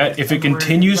enough yet. If it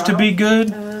continues to be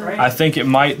good, I think it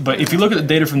might, but if you look at the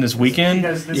data from this weekend,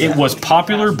 it was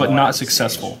popular but not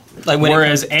successful. Like when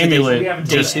Whereas Amulet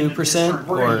just 2%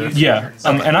 or yeah,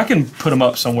 and I can put them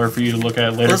up somewhere for you to look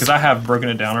at later because I have broken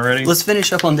it down already. let's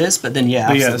finish up on this, but then yeah,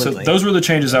 But yeah, absolutely. so those were the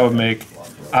changes I would make.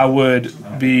 I would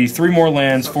be 3 more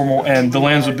lands, 4 more, and the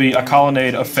lands would be a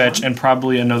Colonnade, a Fetch, and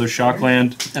probably another Shock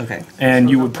land. Okay. And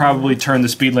you would probably turn the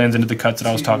speed lands into the cuts that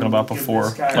I was talking about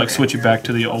before, like switch it back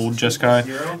to the old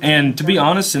Jeskai. And to be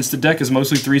honest, since the deck is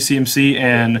mostly 3 CMC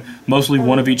and mostly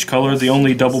 1 of each color, the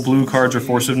only double blue cards are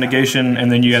Force of Negation,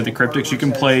 and then you have the Cryptics. You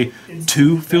can play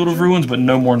 2 Field of Ruins, but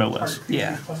no more, no less.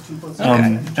 Yeah.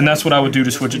 And that's what I would do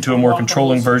to switch it to a more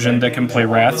controlling version that can play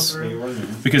Wraths.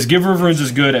 Because Giver of Runes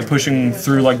is good at pushing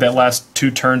through like that last 2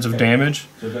 turns of damage,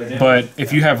 but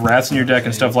if you have Wraths in your deck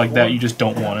and stuff like that, you just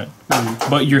don't want it.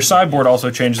 But your sideboard also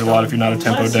changes a lot if you're not a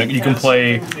tempo deck. You can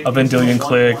play a Vendilion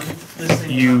Click.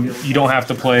 You don't have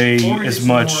to play as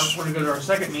much.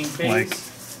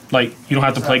 Like you don't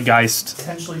have to play Geist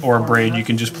or a Braid. You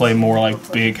can just play more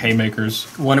like big haymakers.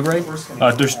 Want a Braid?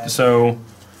 So.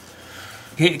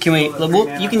 Can we?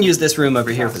 You can use this room over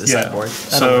here for the sideboard.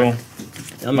 So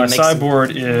my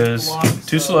sideboard is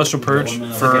 2 Celestial Purge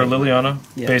for Liliana,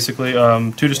 basically.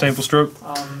 2 Disdainful Stroke,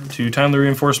 2 Timely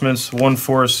Reinforcements, 1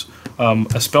 Force,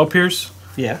 a Spell Pierce,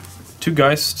 2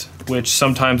 Geist, which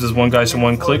sometimes is 1 Geist and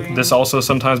 1 Click. This also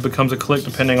sometimes becomes a Click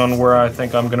depending on where I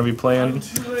think I'm going to be playing.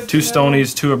 2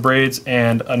 Stonies, 2 Abrades,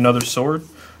 and another Sword,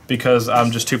 because I'm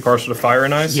just too partial to Fire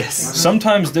and Ice. Yes.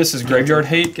 Sometimes this is Graveyard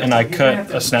Hate, and I cut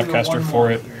a Snapcaster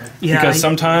for it. Yeah, because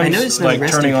sometimes, I noticed no like,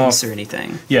 turning off or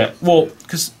anything. Yeah, well,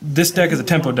 because this deck is a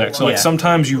tempo deck, so like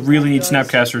sometimes you really need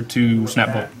Snapcaster to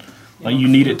Snap Bolt. Like you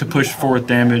need it to push forward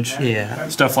damage,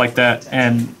 stuff like that.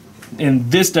 And in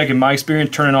this deck, in my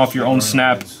experience, turning off your own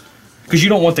Snap, because you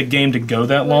don't want the game to go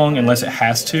that long unless it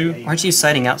has to. Aren't you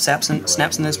citing out snaps in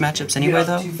those matchups anyway,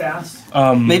 though? Too fast.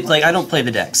 Maybe, like, I don't play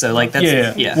the deck, so like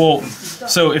that's Well,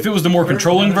 so if it was the more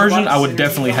controlling version, I would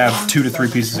definitely have 2 to 3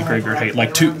 pieces of Graveyard Hate.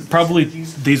 Like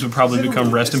these would probably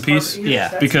become Rest in Peace.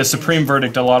 Yeah. Because Supreme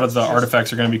Verdict, a lot of the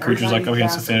artifacts are going to be creatures like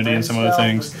Against Affinity and some other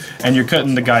things, and you're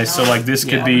cutting the guys. So like this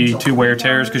could be 2 Wear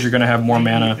Tears because you're going to have more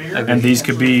mana, and these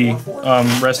could be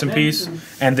Rest in Peace,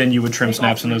 and then you would trim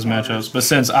snaps in those matchups. But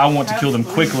since I want to kill them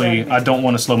quickly, I don't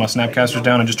want to slow my Snapcasters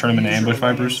down and just turn them into Ambush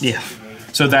Vipers. Yeah.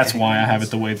 So that's why I have it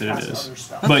the way that it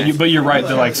is. But you're right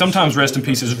that like sometimes Rest in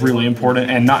Peace is really important,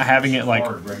 and not having it like,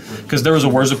 because there was a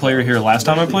Wurza player here last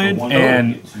time I played,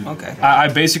 and I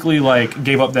basically like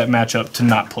gave up that matchup to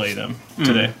not play them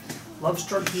today.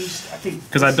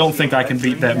 Because I don't think I can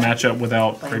beat that matchup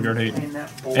without Graveyard Hate,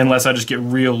 unless I just get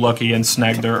real lucky and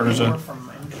snag their Urza.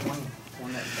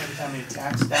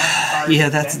 Yeah,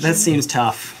 that seems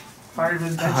tough.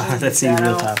 That seems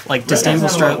real tough. Like Disdainful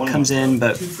Stroke comes in,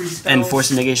 and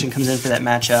Force of Negation comes in for that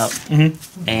matchup,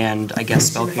 and I guess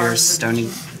Spell Pierce, Stony.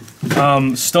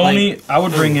 Stony, I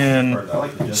would bring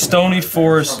in Stony,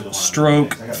 Force,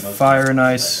 Stroke, Fire and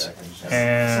Ice,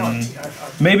 and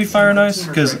maybe Fire and Ice,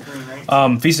 because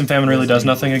Feast and Famine really does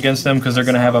nothing against them because they're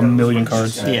going to have a million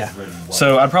cards. Yeah.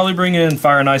 So I'd probably bring in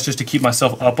Fire and Ice just to keep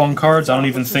myself up on cards. I don't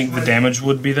even think the damage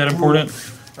would be that important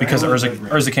because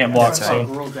Urza can't block.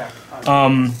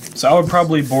 So I would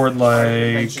probably board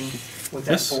like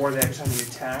this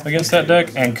against that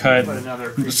deck and cut.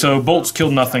 So Bolts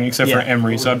killed nothing except for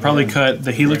Emery. So I'd probably cut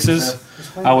the Helixes.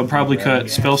 I would probably cut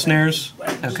Spell Snares.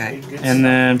 Okay. And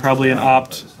then probably an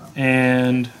Opt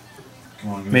and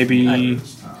maybe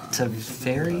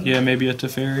Teferi? Yeah, maybe a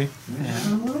Teferi.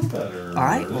 Yeah. All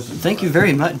right. Well, thank you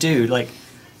very much, dude. Like,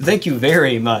 thank you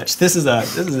very much. This is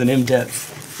an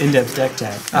in-depth deck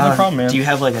tag. No problem, man. Do you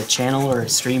have like a channel or a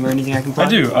stream or anything I can plug? I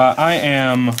do. I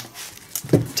am.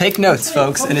 Take notes,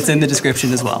 folks, and it's in the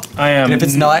description as well. I am. And if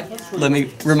it's not,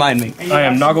 remind me. I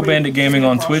am Noggle Bandit Gaming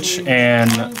on Twitch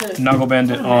and Noggle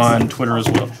Bandit on Twitter as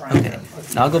well. Okay.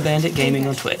 Noggle Bandit Gaming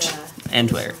on Twitch and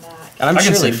Twitter. And I'm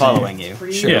surely following you.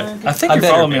 Sure. Yeah, I think you're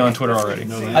following me on Twitter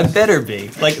already. I better be.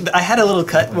 Like, I had a little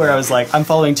cut where I was like, I'm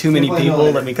following too many people,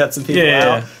 let me cut some people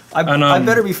out. I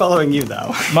better be following you,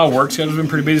 though. My work schedule's been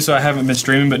pretty busy, so I haven't been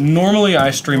streaming, but normally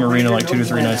I stream Arena like 2 to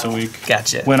 3 nights a week.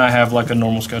 Gotcha. When I have like a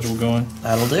normal schedule going.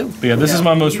 That'll do. But yeah, this is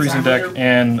my most recent deck,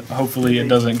 and hopefully it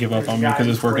doesn't give up on me because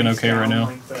it's working okay right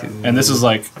now. Cool. And this is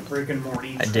like,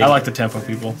 I like the tempo,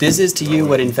 people. This is to you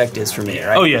what Infect is for me,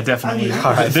 right? Oh yeah, definitely.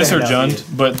 This or Jund,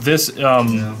 but this,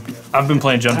 I've been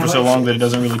playing Jund for so long that it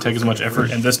doesn't really take as much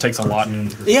effort, and this takes a lot.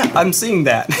 Yeah, I'm seeing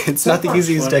that. It's not the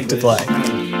easiest deck to play.